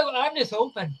comes through, I'm just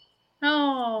open.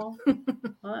 Oh,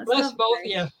 well, bless both of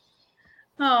you.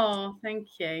 Oh, thank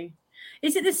you.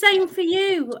 Is it the same for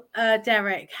you,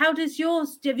 Derek? How does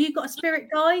yours? Have you got a spirit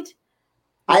guide?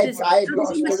 I've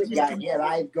got a spirit guide. Yeah,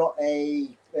 I've got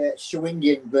a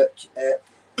swinging, but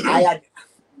I had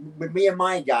with me and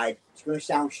my guide. It's going to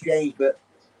sound strange, but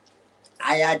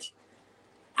I had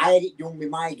it done with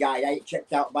my guide. I had it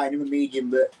checked out by another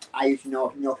medium that I used to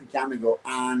know some time ago,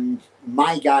 and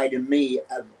my guide and me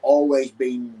have always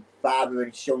been father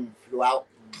and son throughout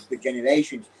the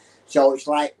generations. So it's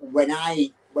like when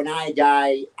I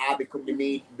die, I become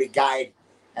the guide,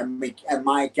 and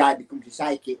my guide becomes a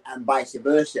psychic, and vice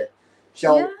versa.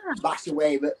 So that's the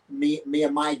way that me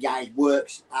and my guide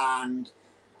works, and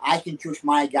I can trust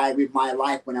my guide with my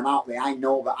life when I'm out there. I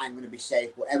know that I'm going to be safe,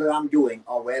 whatever I'm doing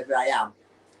or wherever I am.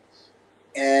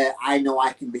 I know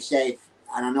I can be safe,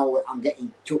 and I know I'm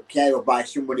getting took care of by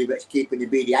somebody that's keeping a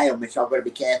beady eye on me. So I've got to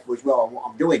be careful as well on what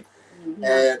I'm doing.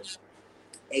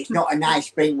 It's not a nice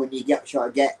thing when you get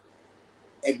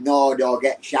ignored or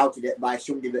get shouted at by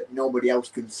somebody that nobody else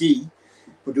can see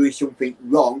for doing something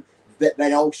wrong. But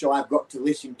then also I've got to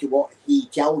listen to what he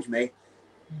tells me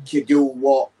to do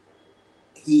what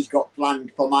he's got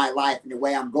planned for my life and the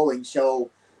way I'm going.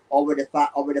 So over the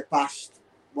past,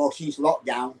 since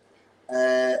lockdown,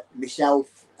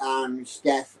 myself and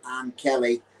Steph and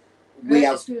Kelly,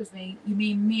 excuse me, you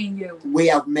mean me and you? We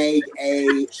have made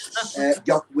a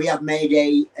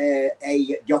documentary.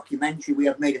 We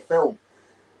have made a film.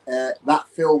 That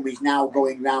film is now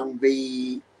going round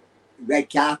the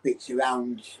red carpets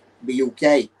around the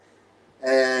UK.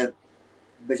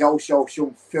 There's also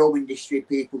some film industry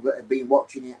people that have been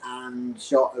watching it and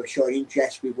sort of showing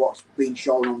interest with what's been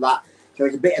shown on that. So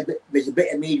there's a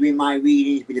bit of me doing my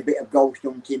readings, with a bit of ghost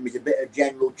hunting, there's a bit of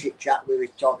general chit chat where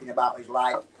he's talking about his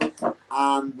life,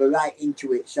 and we're right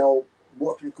into it. So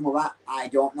what's going to come of that, I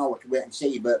don't know. We'll wait and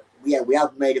see. But yeah, we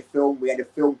have made a film. We had a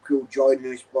film crew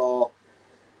joining us for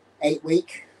 8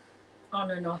 weeks.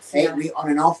 On and off. 8 weeks on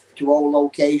and off to all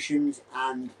locations,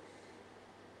 and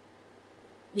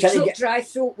you took dry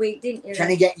throat week, didn't you? Trying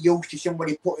to get used to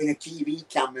somebody putting a TV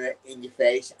camera in your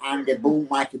face and a boom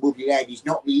mic above your head is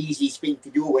not the easiest thing to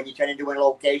do when you're trying to do a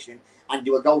location and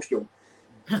do a ghost hunt.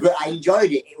 But I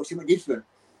enjoyed it. It was something different.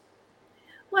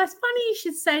 Well, it's funny you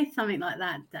should say something like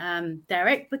that,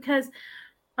 Derek, because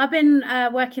I've been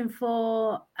working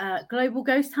for Global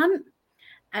Ghost Hunt.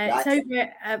 It's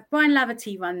over Brian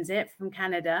Laverty runs it from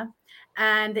Canada,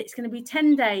 and it's going to be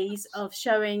 10 days of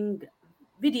showing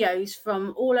videos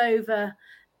from all over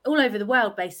the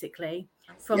world, basically,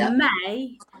 from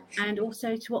May and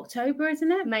also to October,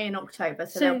 isn't it? May and October,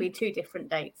 so there'll be 2 different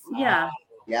dates. Yeah.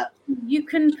 You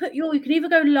can either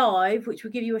go live, which will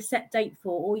give you a set date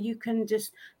for, or you can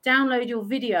just download your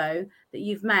video that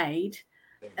you've made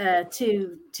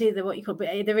to the what you call. But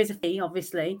there is a fee,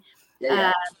 obviously,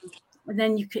 and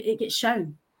then it gets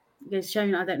shown. It's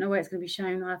shown. I don't know where it's going to be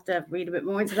shown. I have to read a bit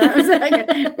more into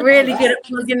that. Really good at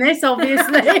plugging this,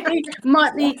 obviously.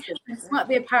 might be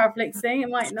a Paraflix thing. It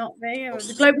might not be.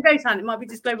 The Global Ghost Hunt. It might be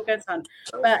just Global Ghost Hunt.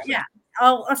 But yeah,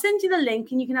 I'll send you the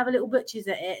link, and you can have a little butchers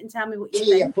at it and tell me what you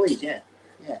think. Yeah, please.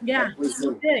 Yeah, please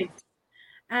do.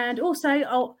 And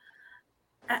also,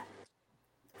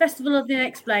 Festival of the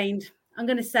Unexplained. I'm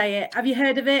going to say it. Have you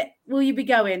heard of it? Will you be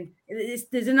going?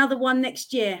 There's another one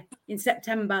next year in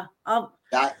September.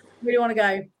 Really want to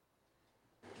go. Do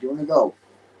you want to go?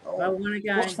 I want to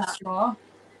go. What's that for?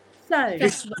 So,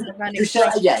 just say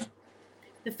it again.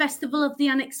 the Festival of the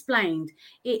Unexplained.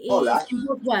 It is All right. in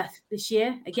Woodworth this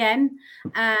year again,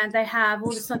 and they have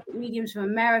all the psychic mediums from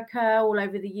America, all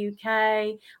over the UK.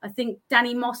 I think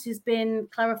Danny Moss has been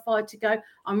clarified to go.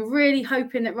 I'm really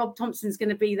hoping that Rob Thompson's going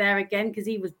to be there again because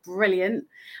he was brilliant.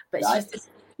 But Right. it's just,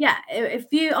 yeah,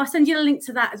 I'll send you a link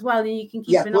to that as well, and you can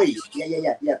keep Yeah, an please. eye.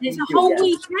 Yeah. There's Please a do, whole yeah.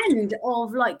 weekend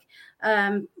of like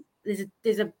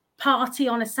there's a party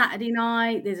on a Saturday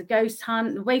night. There's a ghost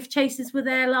hunt. The Wave Chasers were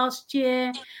there last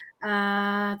year.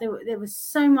 There was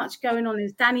so much going on.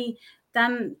 There's Dan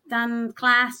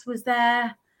Class was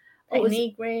there.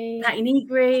 Patty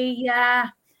Negri, yeah.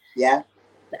 Yeah.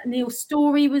 Neil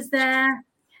Story was there.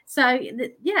 So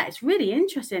yeah, it's really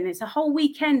interesting. It's a whole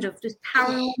weekend of just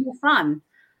paranormal fun.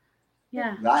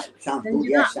 Yeah. Right. Sounds Then good. do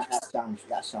Yes, that. that sounds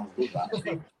good.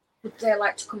 That. Would they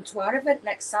like to come to our event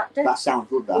next Saturday? That sounds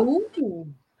good. That.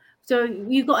 Ooh. So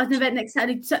you've got an event next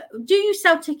Saturday. So do you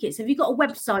sell tickets? Have you got a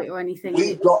website or anything?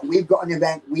 We've got an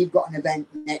event. We've got an event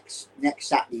next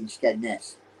Saturday in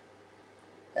Skegness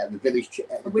at the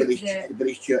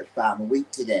village church farm a week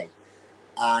today,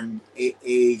 and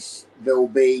there'll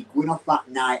be going off that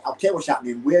night. I'll tell you what's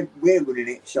happening. We're running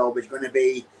it, so there's going to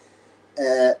be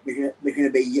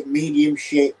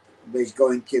mediumship. There's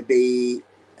going to be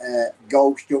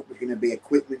ghost up. There's going to be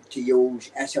equipment to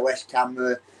use, SOS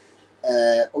camera.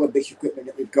 Other bits of equipment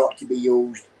that we've got to be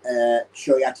used,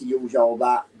 show you how to use all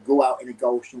that, go out in a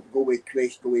ghost hunt, go with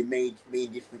Chris, go with me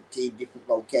in different teams, different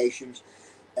locations.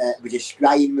 There's a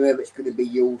scrying mirror that's going to be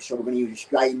used, so we're going to use a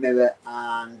scrying mirror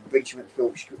and bring something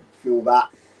through that.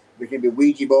 There's going to be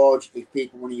Ouija boards. If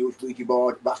people want to use Ouija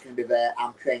board, that's going to be there.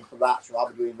 I'm trained for that, so I'll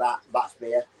be doing that. That's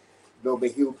there. There'll be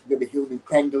human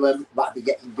pendulum, that'll be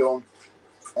getting done.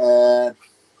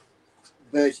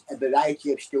 There's a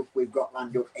variety of stuff we've got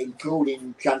lined up,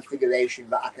 including transfiguration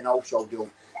that I can also do.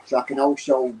 So I can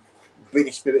also bring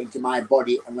a spirit into my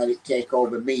body and let it take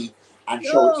over me and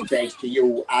show its face to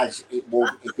you as it would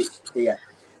if it's here,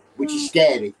 which is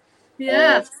scary.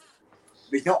 Yeah.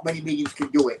 There's not many mediums can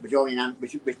do it. There's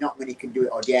not many can do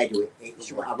it or dare do it. It's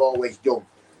something I've always done.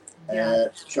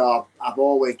 So I've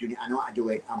always done it. I know how to do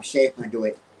it. I'm safe when I do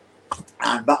it.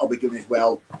 And that'll be done as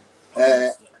well.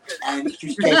 And it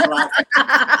just takes like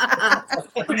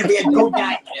it's going to be a good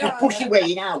night. Push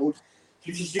away now.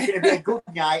 It's just going to be a good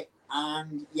night,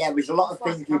 and yeah, there's a lot of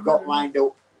things we've got lined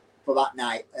up for that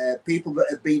night. People that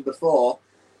have been before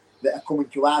that are coming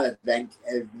to our event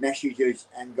have messaged us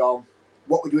and gone,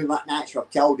 "What we're doing that night?" So I've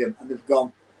told them, and they've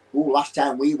gone, "Oh, last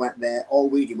time we went there, all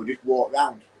we did was just walk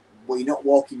round." Well, you're not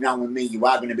walking around with me. You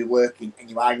are going to be working, and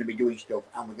you are going to be doing stuff,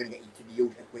 and we're going to get you to the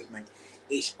use equipment.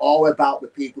 It's all about the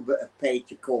people that have paid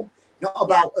to come, not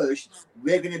about us.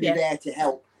 We're going to be there to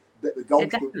help, but the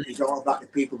ghost is all about the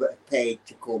people that have paid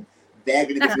to come. They're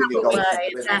going to be doing the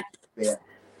ghost.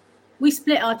 We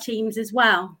split our teams as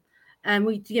well, and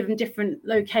we give them different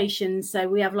locations. So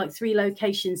we have like 3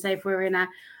 locations. Say if we're in a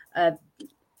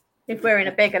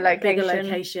bigger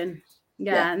location,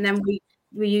 and then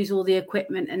we use all the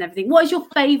equipment and everything. What is your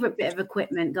favourite bit of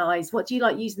equipment, guys? What do you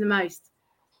like using the most?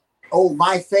 Oh,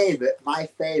 my favourite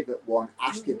one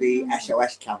has to be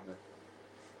SOS camera.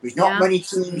 There's not many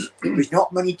teams. There's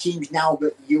not many teams now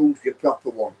that use the proper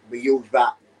one. We use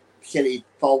that silly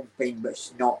foam thing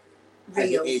that's not real.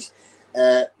 As it is.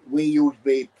 We use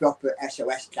the proper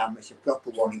SOS camera. It's a proper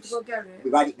one.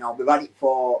 We've had it now. We've had it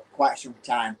for quite some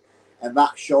time, and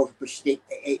that shows the stick.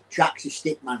 It tracks a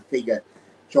stickman figure.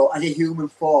 So as a human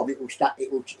form, it will track a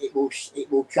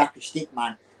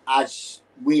stickman as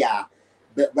we are.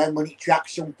 But when it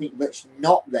tracks something that's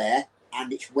not there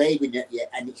and it's waving at you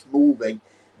and it's moving,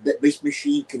 that this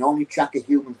machine can only track a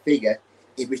human figure.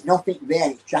 If there's nothing there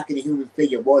and it's tracking a human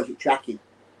figure, what is it tracking?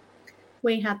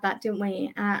 We had that, didn't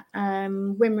we, at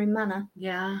Wimmering Manor?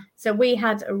 Yeah. So we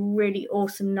had a really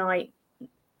awesome night.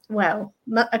 Well,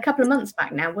 a couple of months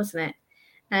back now, wasn't it?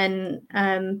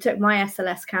 And took my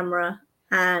SLS camera,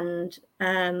 and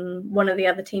one of the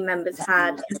other team members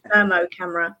had a thermo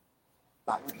camera.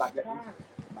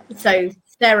 So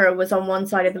Sarah was on one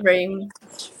side of the room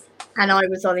and I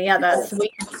was on the other, so we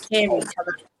could hear each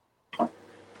other.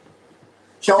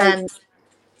 So,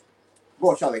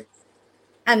 sorry.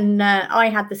 And I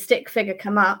had the stick figure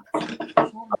come up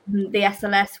on the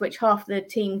SLS, which half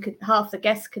the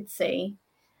guests could see,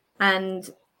 and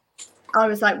I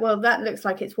was like, well, that looks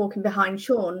like it's walking behind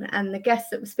Sean. And the guests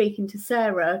that were speaking to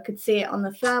Sarah could see it on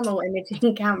the thermal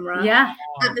imaging camera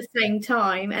at the same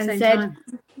time and said,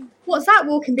 what's that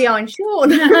walking behind Sean?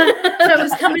 So it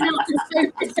was coming up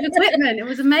with equipment. It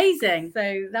was amazing.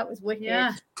 So that was wicked.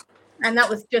 Yeah. And that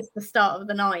was just the start of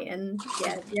the night. And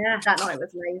yeah, that night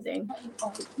was amazing.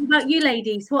 What about you,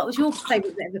 ladies? What was your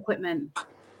favourite bit of equipment?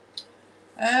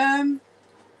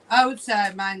 I would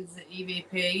say mine's the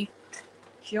EVP.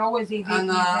 She always EVPs And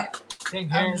Big I'm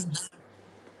hands.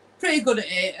 pretty good at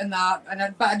it and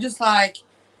that. But I just like,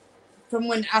 from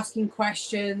when asking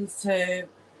questions to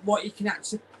what you can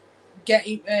actually get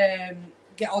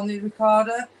on the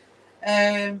recorder.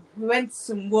 We went to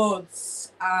some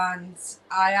woods and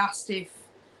I asked if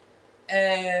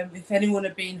anyone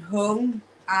had been hung,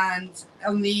 and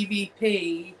on the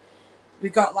EVP we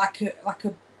got like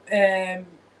a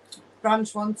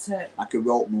branch, wasn't it? Like a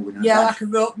rope moving on. Yeah, like a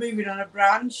rope moving on a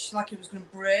branch, like it was going to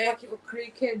break. like it was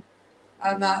creaking.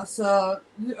 And that, so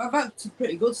I've had some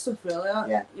pretty good stuff, really.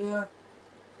 Yeah.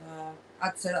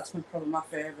 I'd say that's probably my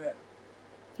favourite.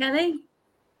 Kelly?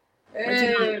 What do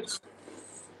you like?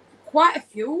 Quite a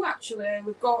few, actually.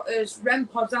 We've got REM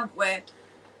pods, haven't we?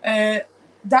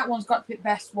 That one's got the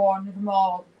best one of them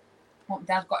all. What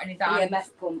Dad's got any down? EMF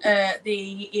pump.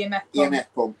 The EMF pump. EMF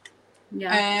pump.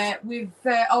 Yeah. We've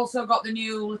also got the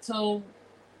new little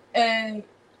REM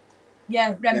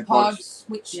REM pods, pods.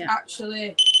 which Yeah.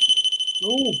 actually...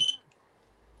 Oh,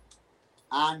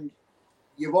 And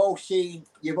you've all seen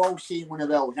one of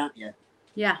those, haven't you?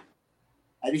 yeah.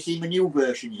 Have you seen the new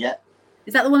versions yet?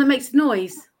 Is that the one that makes a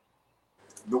noise?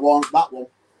 That one.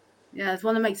 Yeah, there's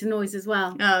one that makes a noise as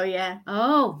well. Oh, yeah.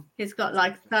 Oh. It's got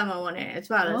like thermal on it as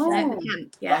well, isn't it? Oh. The can-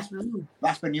 Yeah. Oh.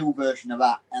 That's the new version of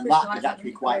that, and Chris that likes is that,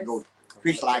 actually doesn't quite Chris? good.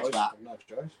 Chris likes that. Nice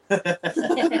choice.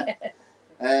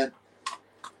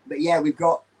 But yeah, we've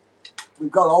got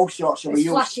all sorts. So It's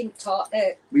flashing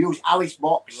we use Alice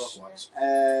box. Rock lights.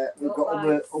 We've got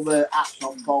Rock other apps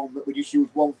on phone, but we just use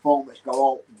one phone that's got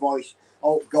all voice,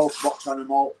 all ghost box on them,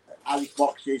 all Alice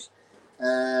boxes.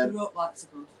 the rope lights are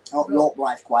good. Rope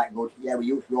light's quite good. Yeah, we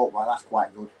use rope light. That's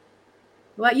quite good.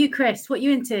 What about you, Chris? What are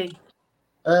you into?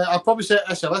 I'd probably say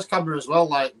SLS camera as well,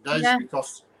 like Des, Yeah.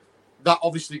 because that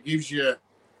obviously gives you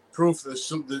proof that there's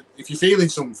something. If you're feeling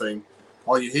something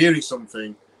or you're hearing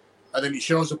something, and then it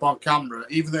shows up on camera,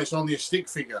 even though it's only a stick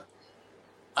figure,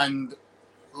 and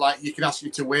like you can ask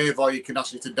it to wave, or you can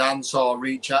ask it to dance, or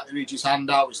reach his hand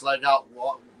out, his leg out,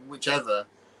 whichever.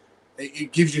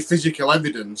 It gives you physical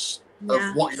evidence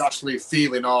Yeah. of what you're actually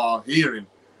feeling or hearing.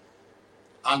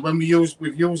 And when we've used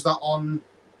that on.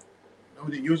 No,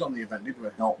 we didn't use it on the event, did we?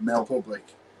 No, The Mill public.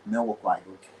 were quite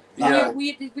good. Yeah.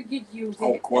 We did use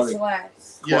Oh, it quality.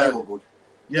 SLS. Yeah. Quite good.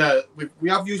 Yeah, we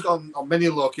have used it on many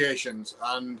locations,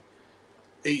 and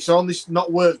it's only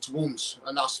not worked once,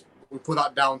 and we put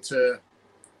that down to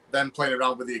them playing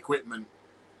around with the equipment,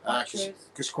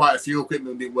 because quite a few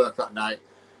equipment didn't work that night.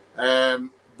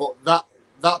 But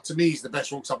that to me is the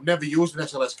best one, because I've never used an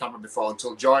SLS camera before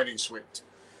until joining Swift.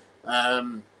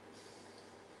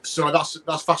 So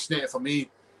that's fascinating for me.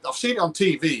 I've seen it on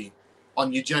TV,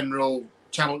 on your general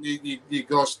channel, your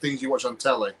ghost things you watch on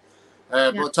telly.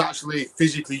 But to actually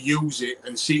physically use it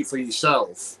and see it for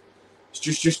yourself, it's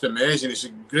just amazing. It's a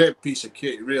great piece of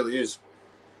kit. It really is.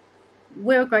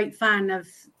 We're a great fan of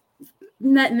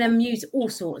letting them use all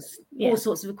sorts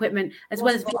of equipment, as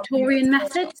well as Victorian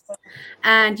methods.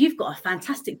 And you've got a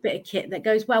fantastic bit of kit that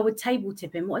goes well with table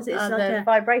tipping. What is it? It's the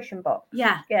vibration box.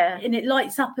 Yeah, and it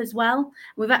lights up as well.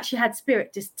 We've actually had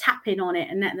Spirit just tapping on it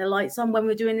and letting the lights on when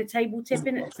we're doing the table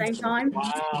tipping at the same time.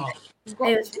 Wow.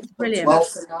 It's brilliant. Well,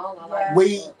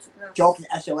 we talking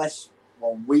SLS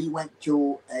one. We went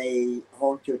to a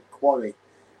haunted quarry,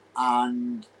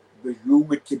 and was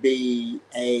rumoured to be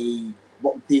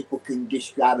what people can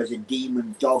describe as a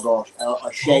demon dog or a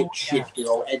shapeshifter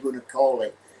or whatever you want to call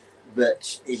it,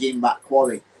 that is in that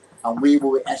quarry. And we were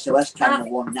with SOS camera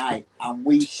one night, and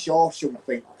we saw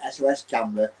something on SOS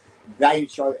camera. Brian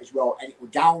saw it as well, and it was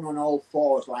down on all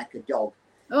fours like a dog.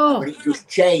 Oh, But it just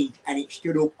changed, and it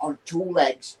stood up on two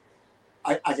legs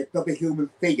as a proper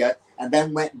human figure, and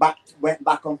then went back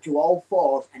onto all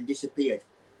fours and disappeared.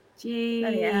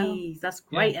 jeez, that's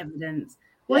great evidence.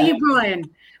 What are you,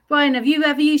 Brian? Brian, have you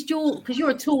ever used because you're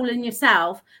a tool in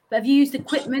yourself, but have you used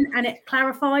equipment and it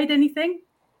clarified anything?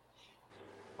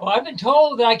 Well, I've been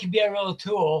told that I can be a real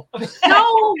tool. No,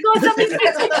 God, something's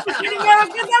missing.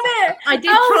 it. I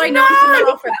did try not to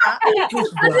laugh at that.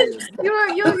 You're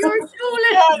a tool.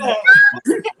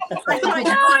 I tried to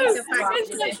hide the fact that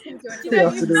you listened to it. You know,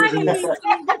 you're banging these things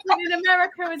different in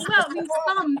America as well. It means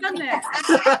thumb, doesn't it?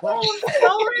 Oh,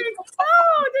 sorry.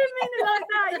 Oh, I didn't mean it like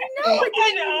that. You know I didn't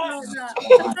mean it like that.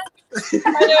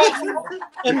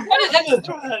 I just had to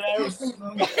throw that out.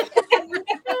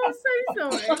 Oh, so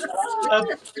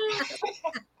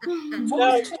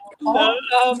sorry.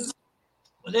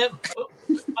 Then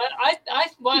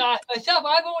Myself,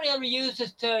 I've only ever used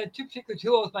this two particular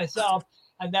tools myself,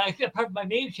 and that part of my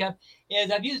mediumship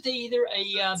is I've used either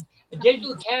a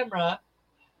digital camera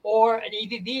or an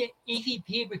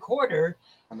EVP recorder.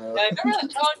 And I remember I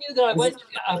was telling you that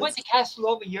I went to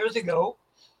Castleloma years ago.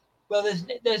 Well, there's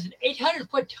an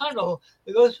 800-foot tunnel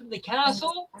that goes from the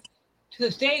castle to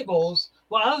the stables.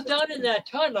 Well, I was down in that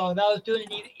tunnel and I was doing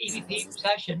an EVP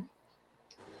session.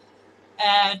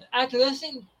 And after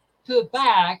listening to it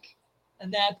back,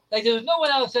 and that, like, there was no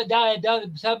one else down. I had done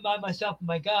it beside myself and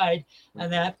my guide,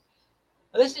 and that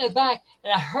I listened to it back,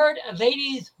 and I heard a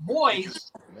lady's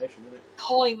voice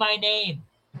calling my name.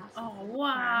 Oh,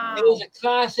 wow. It was a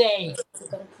Class A.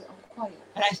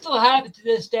 And I still have it to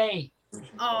this day.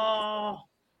 Oh.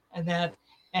 And that,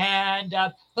 and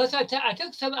plus I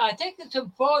took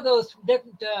some photos from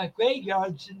different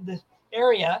graveyards in this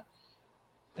area,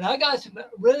 and I got some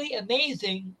really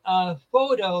amazing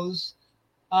photos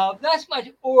of not so much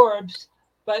orbs,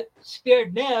 but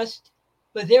spirit mist,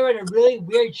 but they were in a really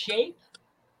weird shape.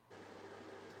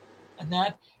 And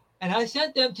I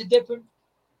sent them to different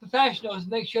professionals to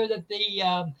make sure that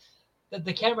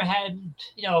the camera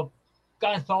hadn't,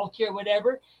 gone faulty or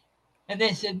whatever. And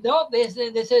they said, nope. They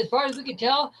said, as far as we can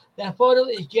tell, that photo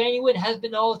is genuine, has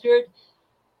been altered.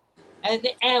 And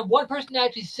one person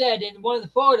actually said in one of the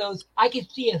photos, I could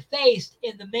see a face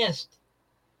in the mist.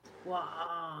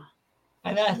 Wow.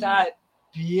 And I thought,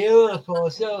 beautiful.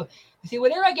 So, you see,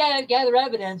 whenever I gather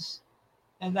evidence,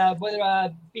 and whether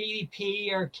a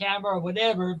BVP or camera or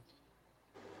whatever,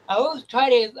 I always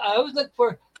look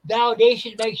for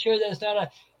validation to make sure that it's not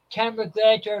a camera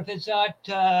glitch, or if it's not,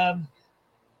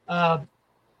 what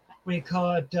do you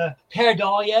call it,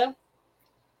 pareidolia.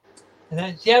 And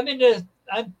then, see, I'm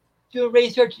doing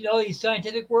research in all these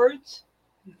scientific words.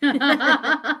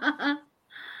 And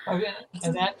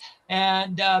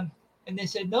they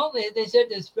said, no, they said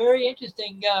it's very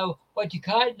interesting what you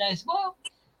caught. And I said, well,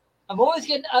 I'm always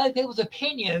getting other people's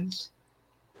opinions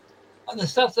on the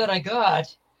stuff that I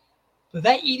got. But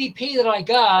that EVP that I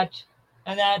got,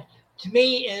 and that to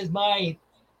me is my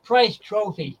prize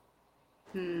trophy.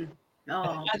 Oh,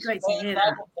 great to hear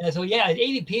that. And so yeah,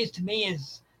 EVPs to me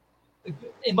is,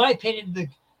 in my opinion, the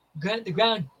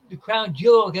crown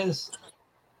jewel, because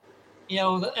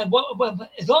and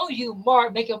as long as you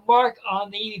make a mark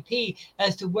on the EVP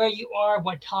as to where you are,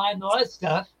 what time, and all that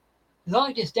stuff, as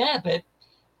long as you stamp it,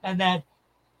 and then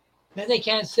they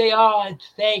can't say, oh, it's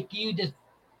fake, you just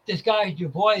disguised your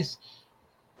voice.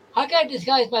 How can I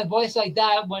disguise my voice like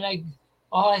that when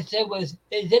all I said was,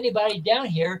 is anybody down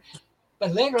here?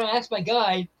 But later I asked my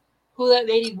guide who that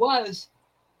lady was.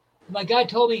 My guide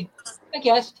told me, I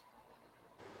guessed.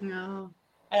 No.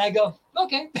 And I go,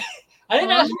 okay. I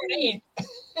didn't ask for her name.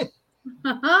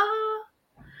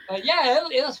 But yeah,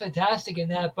 it was fantastic in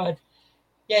that. But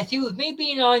yeah, see, with me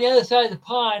being on the other side of the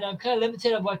pond, I'm kind of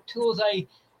limited on what tools I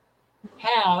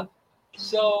have.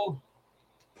 So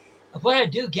what I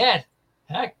do get,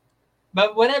 heck.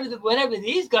 But whenever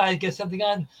these guys get something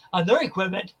on their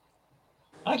equipment,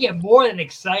 I get more than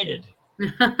excited.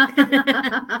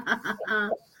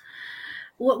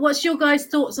 What's your guys'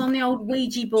 thoughts on the old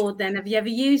Ouija board then? Have you ever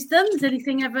used them? Has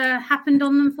anything ever happened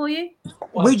on them for you?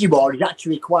 Ouija board is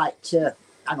actually quite... hang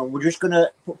on, we're just going to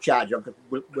put charge on, because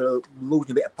we're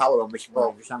losing a bit of power on this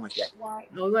phone. Just hang on a sec.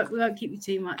 We won't keep you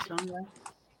too much longer.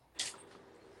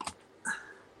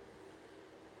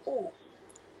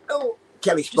 Oh,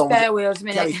 Kelly's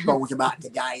phone's about to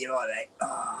die, you're all right.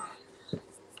 Oh.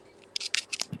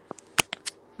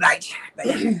 Right.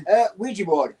 Ouija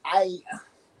board. I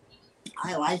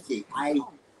like it. I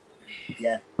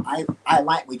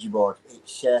like Ouija board.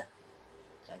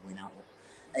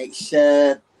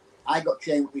 I got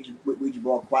trained with Ouija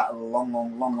board quite a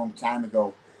long time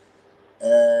ago.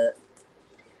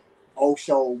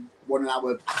 Also, one of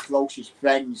our closest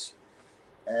friends,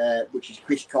 which is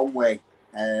Chris Conway.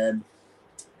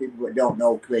 People that don't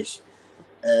know Chris,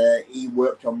 he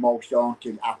worked on Most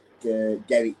Haunted after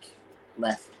Derek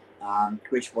left, and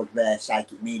Chris was their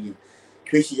psychic medium.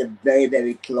 Chris is a very,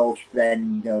 very close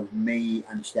friend of me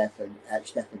and Stephen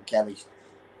Kelly's.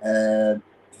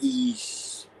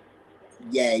 He's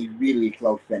really a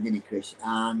close friend, isn't he, Chris?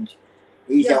 And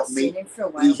he's helped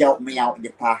me out in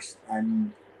the past,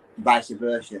 and vice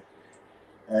versa.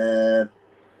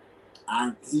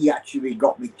 And he actually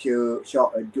got me to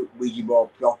sort of do Ouija board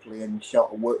properly and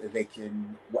sort of work with it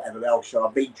and whatever else. So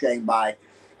I've been trained by,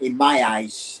 in my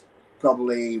eyes,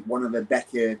 probably one of the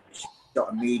better sort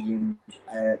of mediums.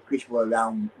 Chris was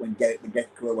around when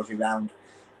Death Crow was around,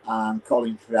 and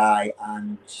Colin Fry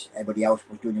and everybody else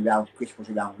was doing around. Chris was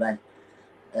around then.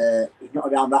 He's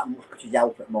not around that much because he's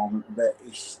out at the moment, but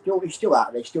he's still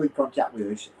out there, he's still in contact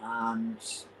with us, and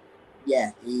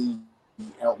yeah, he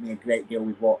helped me a great deal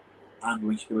with what I'm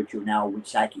doing spiritual now with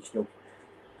psychic stuff,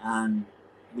 and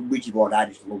the Ouija board, I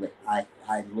just love it. I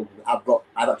love it.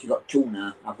 I've actually got two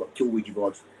now. I've got two Ouija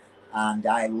boards, and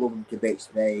I love them to bits.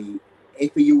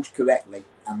 If we used correctly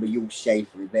and we used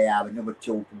safely, they are another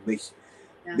tool from this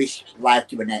life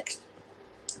to the next.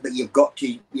 But you've got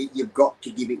to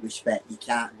give it respect. You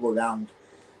can't go around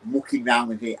mucking around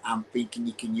with it and thinking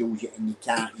you can use it and you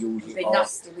can't use it.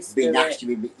 Be nasty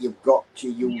with it. You've got to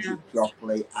use it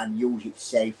properly and use it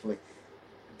safely.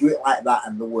 Do it like that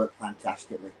and they'll work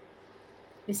fantastically.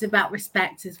 It's about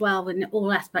respect as well in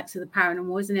all aspects of the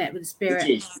paranormal, isn't it? With the spirit.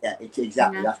 It is, yeah, it's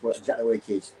exactly. Yeah. That's exactly what it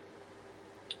is.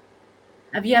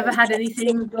 Have you ever had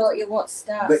anything? But you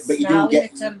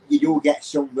do get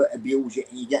some that abuse it,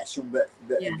 and you get some that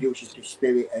abuses the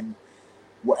spirit and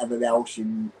whatever else,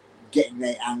 and getting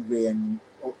very angry. And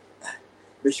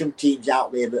there's some teams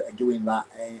out there that are doing that,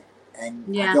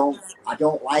 and I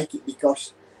don't like it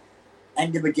because,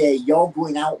 end of the day, you're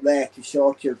going out there to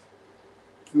sort of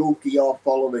prove to your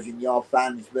followers and your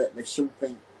fans that there's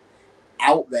something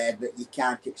out there that you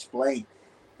can't explain.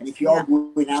 And if you're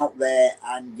going out there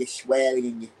and you're swearing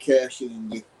and you're cursing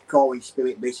and you're calling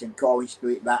spirit this and calling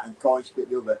spirit that and calling spirit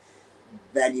the other,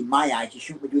 then in my eyes you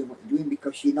shouldn't be doing what you're doing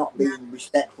because you're not being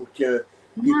respectful to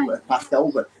people that have passed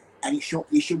over. And we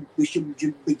should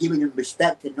be giving them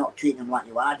respect and not treating them like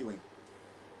you are doing.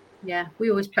 Yeah, we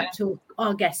always prep to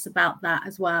our guests about that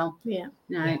as well. Yeah,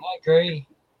 I agree.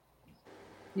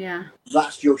 Yeah,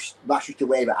 that's just the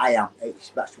way that I am.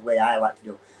 That's the way I like to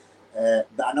do.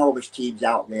 But I know there's teams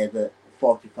out there that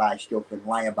fortify stuff and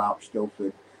lie about stuff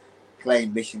and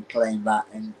claim this and claim that,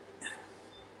 and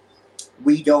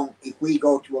we don't. If we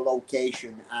go to a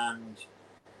location and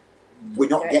we're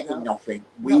not getting nothing,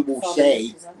 we will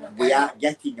say we aren't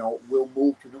getting no. We'll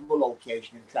move to another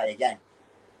location and try again.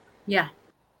 Yeah.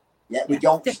 Yeah, we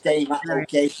don't stay in that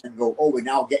location and go, oh, we're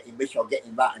now getting this or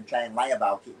getting that and try and lie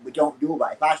about it. We don't do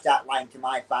that. If I start lying to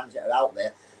my fans that are out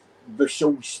there,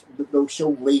 they'll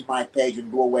soon leave my page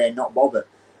and go away and not bother.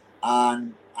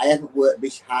 And I haven't worked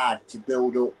this hard to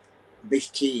build up this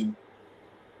team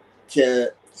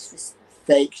to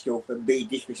fake stuff and be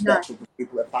disrespectful to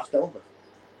people that passed over.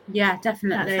 Yeah,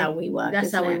 definitely. That's how we work.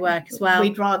 That's how we work as well.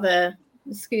 We'd rather,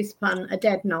 excuse the pun, a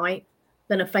dead night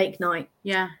than a fake night.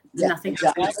 Yeah, nothing.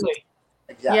 Exactly.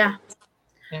 Yeah.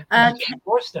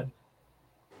 Force them.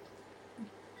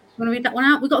 Want to read that one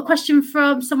out? We've got a question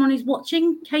from someone who's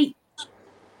watching, Kate.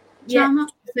 Yeah.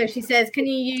 So she says, can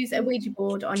you use a Ouija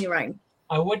board on your own?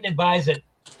 I wouldn't advise it.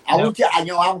 I won't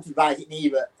advise it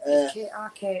neither.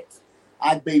 Kate.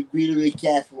 I'd be really, really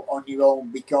careful on your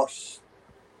own because,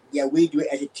 we do it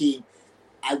as a team.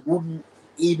 I wouldn't,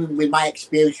 even with my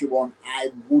experience with one,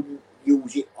 I wouldn't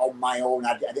use it on my own.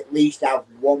 I'd at least have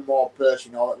one more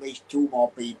person or at least two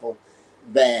more people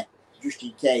there just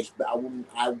in case. But I wouldn't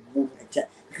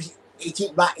attempt, because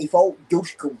if all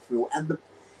dust come through, and the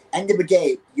end of the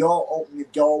day, you're opening the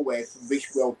doorway from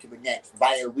this world to the next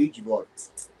via a Ouija board.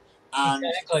 And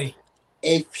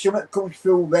if something comes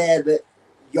through there that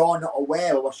you're not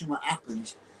aware of or something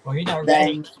happens,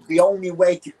 then the only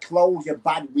way to close a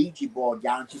bad Ouija board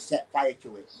down is to set fire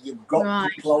to it. You've got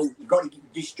to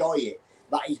destroy it.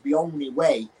 That is the only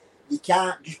way. You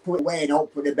can't just put it away and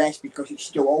hope for the best because it's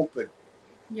still open.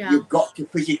 Yeah. You've got to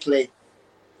physically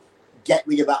get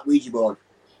rid of that Ouija board.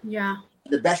 Yeah.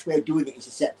 The best way of doing it is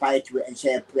to set fire to it and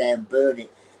say a prayer and burn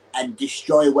it and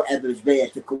destroy whatever's there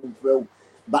to come through.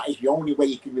 That is the only way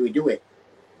you can really do it.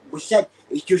 We said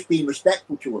it's just being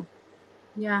respectful to them.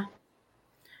 Yeah.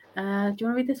 Do you want to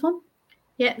read this one?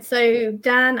 Yeah. So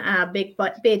Dan, our big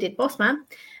bearded boss man,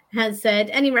 has said,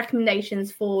 any recommendations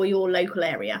for your local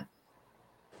area?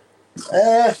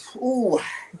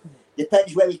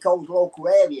 Depends where he calls local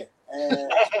area.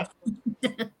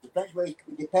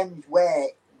 Depends where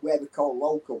we call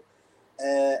local.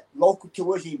 Local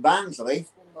to us in Barnsley,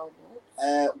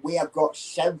 we have got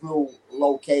several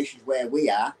locations where we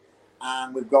are,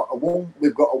 and we've got a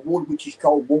wood which is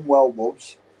called Wunwell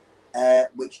Woods,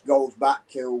 which goes back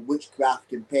to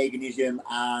witchcraft and paganism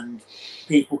and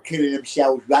people killing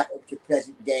themselves right up to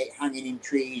present day, hanging in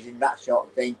trees and that sort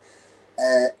of thing.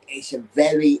 It's a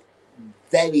very,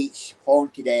 very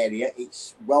haunted area.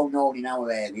 It's well known in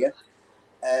our area.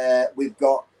 We've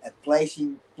got a place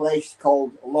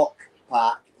called Lock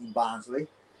Park in Barnsley.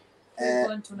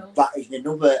 That is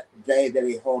another very,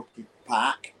 very haunted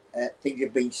park. Things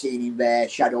have been seen in there,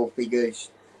 shadow figures,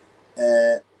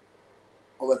 other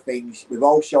things. We've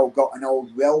also got an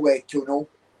old railway tunnel,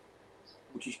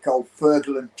 which is called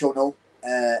Fergland Tunnel,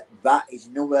 that is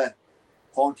another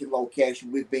haunted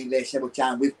location. We've been there several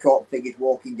times. We've caught figures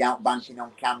walking down, banking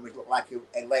on cameras. Look like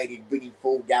a lady bringing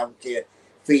food down to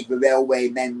feed the railway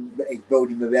men that is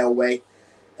building the railway.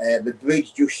 The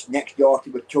bridge just next door to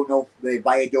the tunnel, the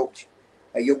viaduct.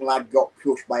 A young lad got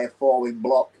crushed by a falling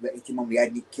block that hit him on the head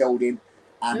and it killed him.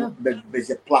 And there's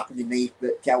a plaque underneath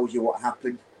that tells you what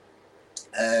happened.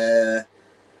 Let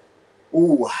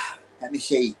me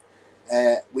see.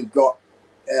 We've got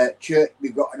church.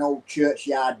 We've got an old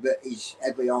churchyard that is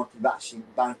heavily haunted. That's in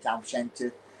Barntown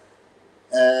Centre.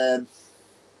 There's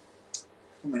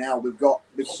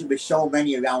so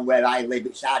many around where I live.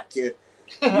 It's hard to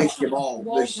list them all.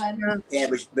 There's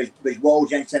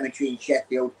Wallsend Cemetery in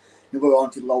Sheffield, another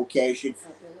haunted location.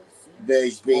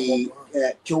 There's the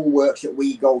tool works that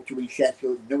we go to in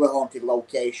Sheffield, another haunted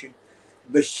location.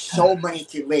 There's so many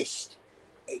to list.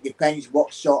 It depends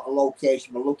what sort of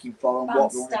location we're looking for and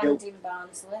what we want to do.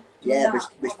 Yeah,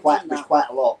 there's quite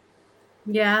a lot.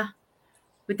 Yeah,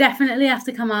 we definitely have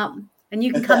to come up, and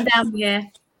you can come down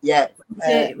here. Yeah,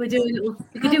 we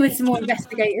could do with some more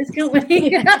investigators, can't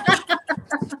we?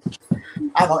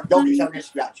 I'm not. Don't just have a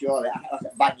scratch. You're right. I'm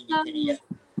banging it in here.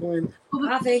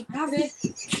 Have it.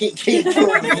 Keep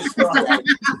going.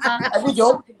 Have we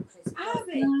done?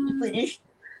 Finished.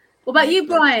 What about you,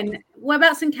 Brian?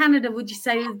 Whereabouts in Canada would you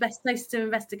say is the best place to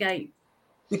investigate?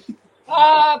 To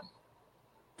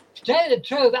tell you the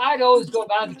truth, I'd always go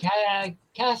down to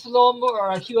Castlelome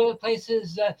or a few other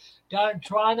places down in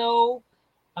Toronto,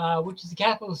 which is the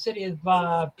capital city of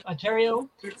Ontario.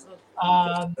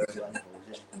 Right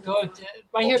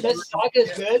here, Mississauga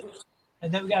is good.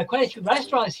 And then we got quite a few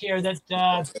restaurants here that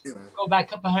go back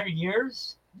a couple hundred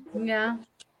years. Yeah.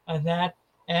 And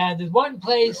there's one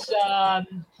place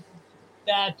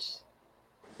that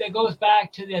goes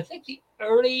back to the late 1700s,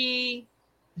 early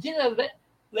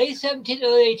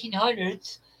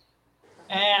 1800s,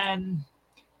 and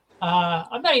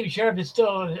I'm not even sure if it's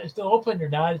still open or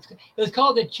not. It was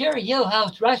called the Cherry Hill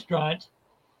House Restaurant,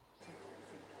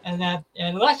 and the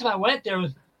last time I went there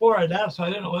was boring enough, so I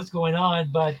don't know what's going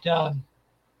on. But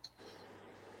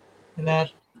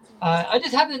I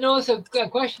just happened to notice a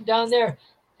question down there.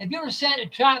 Have you ever sent a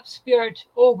trapped spirit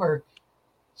over?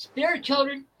 Spirit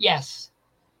children, yes.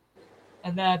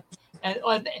 And by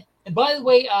the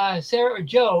way, Sarah or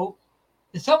Joe,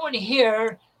 there's someone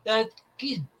here that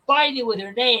keeps biting with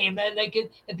her name, and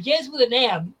it begins with an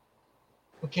M,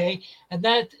 okay? And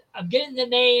that I'm getting the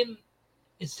name.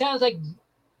 It sounds like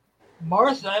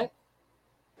Martha,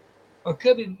 or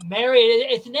could be Mary.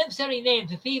 It's an M-sounding name.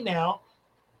 It's a female,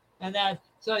 and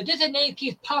so just a name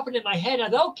keeps popping in my head. I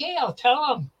thought, okay, I'll tell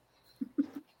them.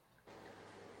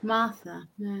 Martha.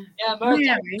 Yeah, Martha.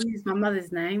 Mary is my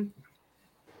mother's name.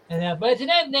 And but it's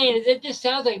an M name. It just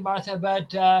sounds like Martha,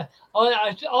 but all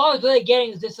I was really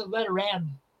getting is just a letter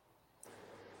M.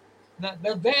 But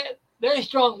very, very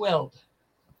strong-willed.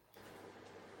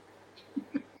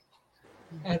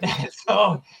 And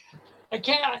so I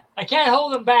can't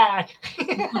hold them back.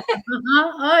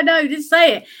 Oh no, just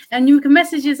say it, and you can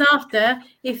message us after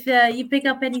if you pick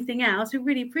up anything else. We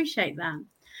really appreciate that.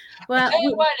 Well, I'll tell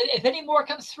you what, if any more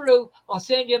comes through, I'll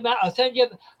send you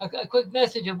a quick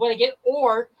message of what I get,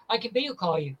 or I can video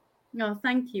call you. Oh,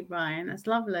 thank you, Brian. That's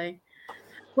lovely.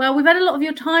 Well, we've had a lot of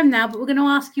your time now, but we're going to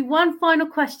ask you one final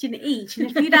question each,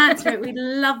 and if you'd answer it, we'd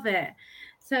love it.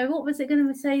 So, what was it going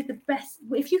to say? The best,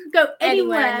 if you could go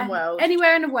anywhere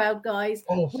in the world, guys,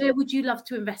 where would you love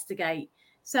to investigate?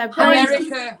 So, Brian,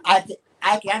 America.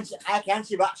 I can answer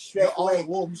that straight away.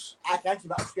 I can answer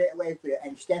that straight away for you.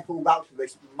 And Steph will vouch for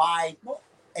this.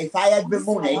 If I had the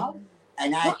money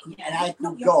and I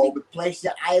could go, the place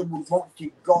that I would want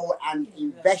to go and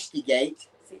investigate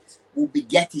would be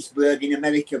Gettysburg in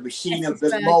America, the scene of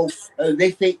the most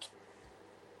horrific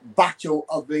battle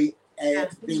of the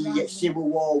Civil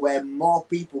War, where more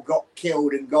people got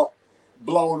killed and got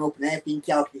blown up and everything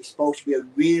else. It's supposed to be a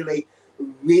really,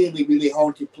 really, really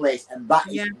haunted place, and that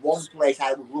is one place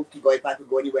I would love to go if I could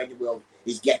go anywhere in the world,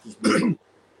 is Gettysburg.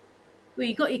 Well,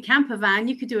 you got your camper van,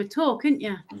 you could do a tour, couldn't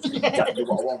you? Exactly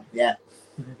what I want.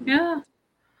 Yeah.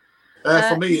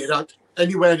 For me,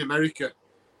 anywhere in America.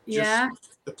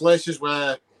 Just the places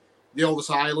where the old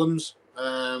asylums,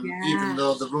 even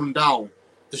though they're run down,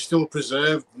 they're still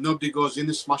preserved. Nobody goes in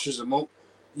and smashes them up.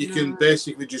 You can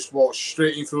basically just walk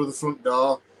straight in through the front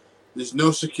door. There's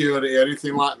no security or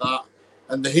anything like that.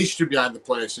 And the history behind the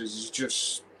places is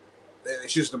just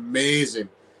amazing.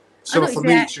 So for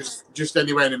me, it's just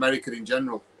anywhere in America in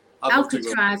general.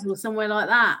 Alcatraz or somewhere like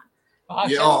that.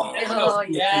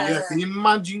 Yeah. Can you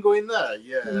imagine going there?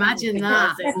 Yeah. Imagine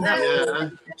that.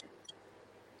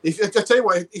 If I tell you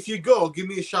what, if you go, give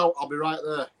me a shout. I'll be right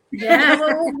there. Yeah,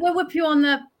 we'll whip you on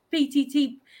the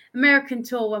PTT American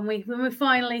tour when we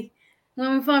finally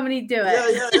do it.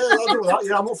 Yeah. I'll do that.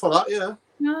 Yeah, I'm up for that. Yeah.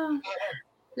 Oh.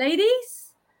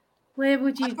 Ladies, where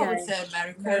would you I'd go? probably say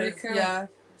America. Yeah.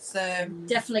 So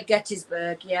Definitely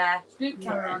Gettysburg, yeah. boot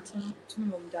camera to my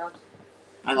mum and dad.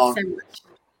 Hang on. So much.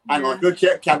 Hang on. Good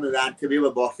check camera around to the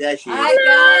boss. There she is.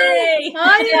 Hi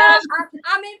guys. Hiya.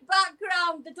 I'm in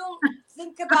background. They don't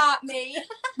think about me.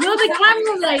 You're the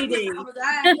camera lady. Over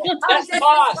there. I'm just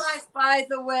boss. surprised, by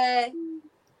the way.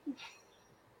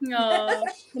 Oh,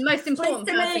 The most important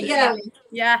Pleased to person. meet isn't you. it?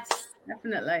 yes,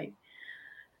 definitely.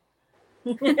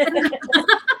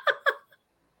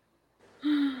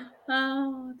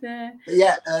 Oh dear.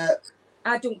 Yeah.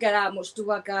 I don't get out much, do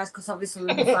I, guys? Because obviously we're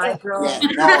in the fibro.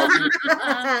 Yeah.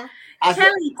 No, as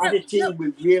Kelly, a team,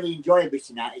 we've really enjoyed this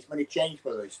tonight. It's been a change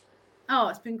for us. Oh,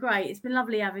 it's been great. It's been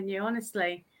lovely having you,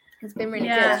 honestly. It's been really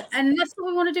Yeah, good. and that's what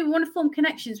we want to do. We want to form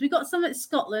connections. We've got some at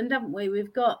Scotland, haven't we?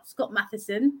 We've got Scott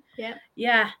Matheson. Yeah.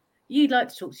 Yeah. You'd like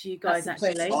to talk to you guys, That's the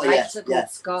place actually. Oh, I'd yeah, like to go yeah. to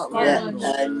Scotland.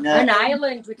 Yeah. And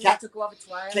Ireland, we'd have to go over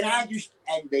to Ireland. Can I just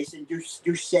end this and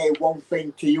just say one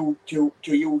thing to you two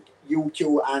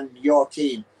and your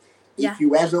team? Yeah. If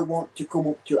you ever want to come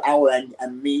up to our end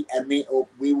and meet up,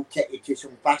 we will take you to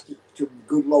some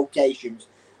good locations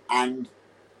and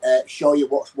show you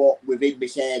what's what within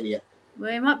this area.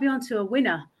 We might be onto a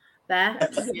winner there.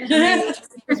 Because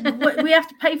we have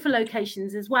to pay for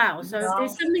locations as well. So if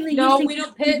there's something that you think we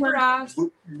don't pay for ours.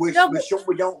 We don't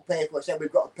pay for it. So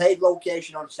we've got a paid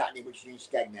location on Saturday, which is in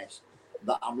Skegness,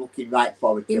 that I'm looking right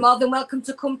forward to. You're more than welcome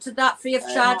to come to that free of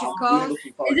charge, of I'm really course.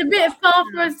 looking forward it's a to bit that. far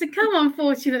for us to come,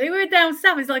 unfortunately. We're down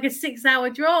south. It's like a 6-hour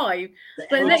drive.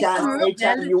 But next time we're up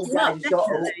there, anytime you look up, guys sort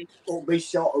definitely. of this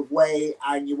sort of way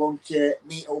and you want to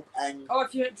meet up and Or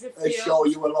if you're at Drift show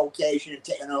you a location and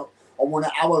take you on one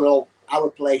of our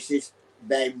places,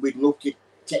 then we'd love to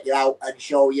take you out and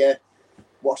show you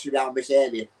what's around this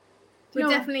area. We'll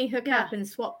No, definitely hook yeah. up and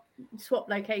swap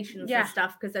locations Yeah. and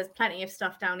stuff, because there's plenty of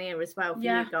stuff down here as well for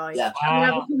Yeah. you guys. Yeah. We'll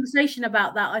have a conversation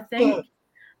about that, I think.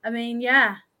 I mean,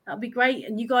 yeah, that'd be great.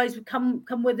 And you guys would come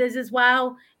with us as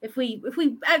well. If we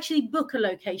actually book a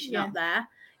location up there,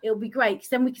 it'll be great, because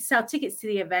then we can sell tickets to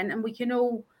the event and we can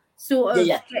all sort of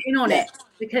get in on it.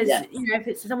 Because you know, if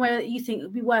it's somewhere that you think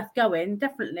would be worth going,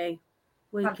 definitely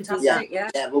we could do that. Fantastic, yeah.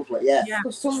 Yeah, lovely. Yeah. Yeah.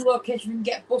 For some location, we can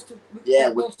get busted. We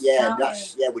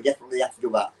definitely have to do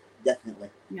that. Definitely.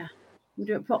 We'll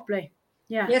do it properly.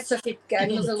 Yeah. Yes, if you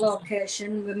get another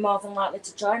location, we're more than likely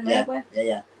to join, Yeah. won't we?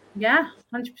 Yeah. Yeah,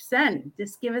 100%.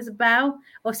 Just give us a bell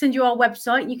or send you our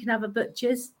website and you can have a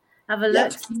butcher's, have a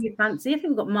look, see if you fancy. I think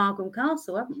we've got Margam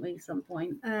Castle, haven't we, at some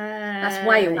point? That's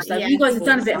Wales. So you guys have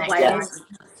done a bit of Yeah. Wales.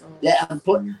 Yeah,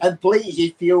 and please,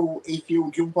 if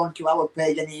you jump onto our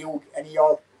page, any of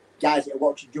your guys that are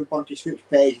watching, jump onto Scoop's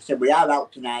page and say we are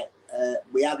out tonight.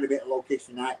 We have a bit of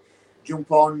location tonight.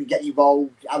 Jump on, get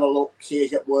involved, have a look, see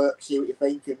us at work, see what you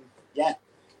think, and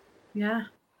Yeah.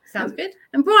 Sounds good.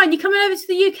 And Brian, you coming over to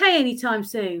the UK anytime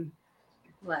soon?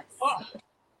 Bless.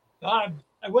 I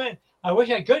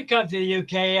wish I could come to the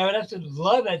UK. I would have to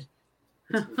love it.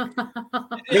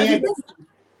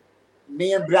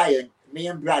 me and Brian.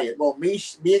 Well, me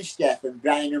and Steph and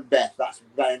Brian and Beth. That's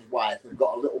Brian's wife. Have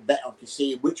got a little bet on to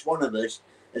see which one of us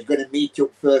is going to meet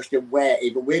up first and where.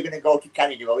 Either we're going to go to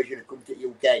Canada or he's going to come to the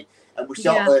UK, and we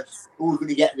sort of who's going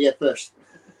to get there first.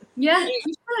 Yeah, you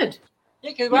should.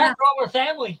 Yeah, because we're all our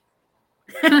family.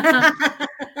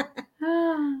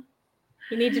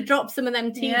 You need to drop some of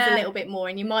them teams Yeah. a little bit more,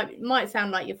 and you might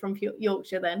sound like you're from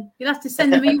Yorkshire then. You'll have to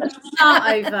send them a start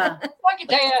over. I can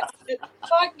tell you,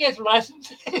 I can get some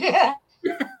lessons.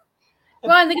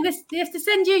 Brian, they have to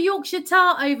send you a Yorkshire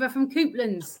tart over from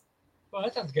Couplands. Well,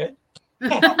 that sounds good. I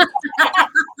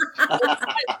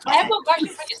have one question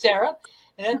for you, Sarah.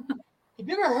 And have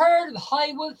you ever heard of the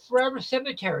Hollywood Forever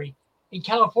Cemetery in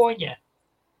California?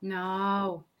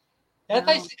 No. That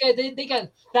place, they got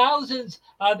thousands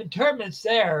of interments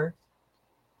there.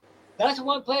 That's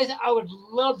one place I would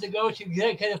love to go to,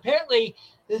 because apparently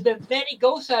there's been many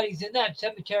ghost sightings in that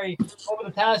cemetery over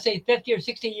the past, say, 50 or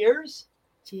 60 years.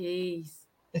 Jeez.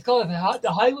 It's called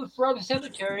the Hollywood Forever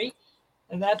Cemetery,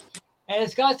 and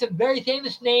it's got some very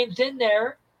famous names in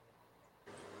there.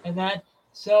 And that's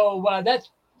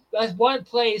one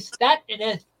place. That, and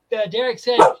as Derek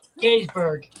said,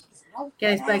 Gettysburg.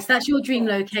 Gettysburg. So that's your dream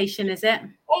location, is it?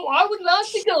 Oh, I would love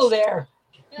to go there.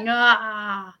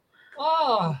 Ah,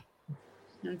 Oh,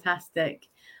 fantastic.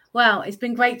 Well, it's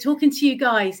been great talking to you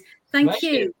guys. Thank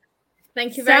you.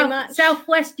 Thank you very much. South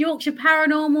West Yorkshire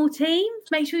Paranormal Team.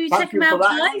 Make sure you Thank check you them for out,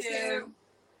 that. guys.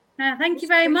 Thank you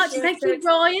very much. And thank you,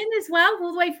 Ryan, as well,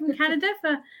 all the way from Canada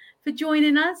for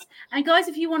joining us. And guys,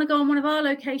 if you want to go on one of our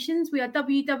locations, we are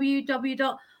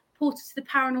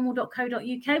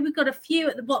www.portaltotheparanormal.co.uk. We've got a few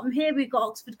at the bottom here. We've got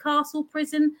Oxford Castle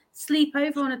Prison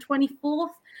sleepover on the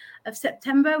 24th of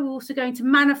September. We're also going to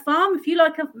Manor Farm. If you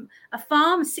like a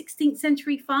farm, a 16th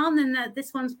century farm, then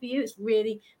this one's for you. It's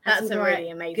really that's a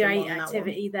really amazing great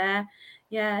activity there.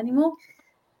 Yeah. Any more?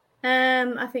 I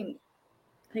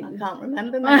can't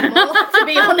remember anymore, to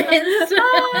be honest. Have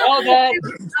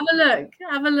a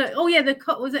look. Oh yeah,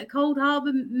 was it Cold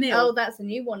Harbour Mill? Oh, that's a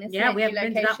new one, isn't it? We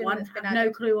haven't been to that one. No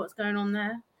clue what's going on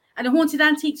there. And the Haunted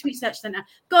Antiques Research Centre.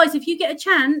 Guys, if you get a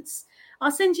chance,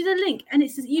 I'll send you the link. And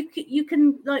it says you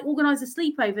can like organise a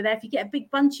sleepover there if you get a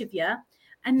big bunch of you.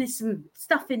 And there's some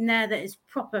stuff in there that is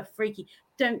proper freaky.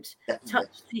 Don't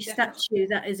touch the statue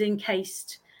that is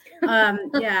encased.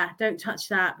 Don't touch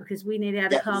that, because we nearly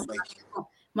had a car.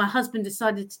 My husband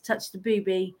decided to touch the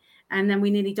booby, and then we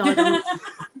nearly died.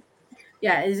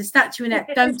 Yeah, there's a statue in it.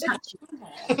 Don't touch it.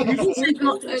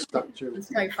 It's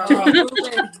so far.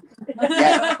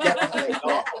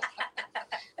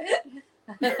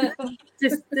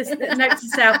 Just note to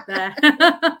self there.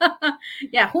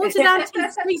 Haunted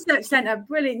Antiques Research Centre.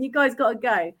 Brilliant. You guys got to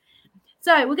go.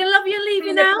 So we're going to love you and leave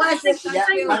you now. Thank you for that.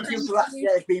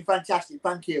 It's been fantastic.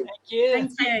 Thank you. Thank you.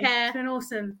 Thank you. It's been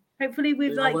awesome. Hopefully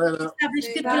we've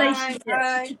established good relationships.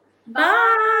 Bye.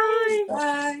 Bye.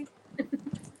 Bye.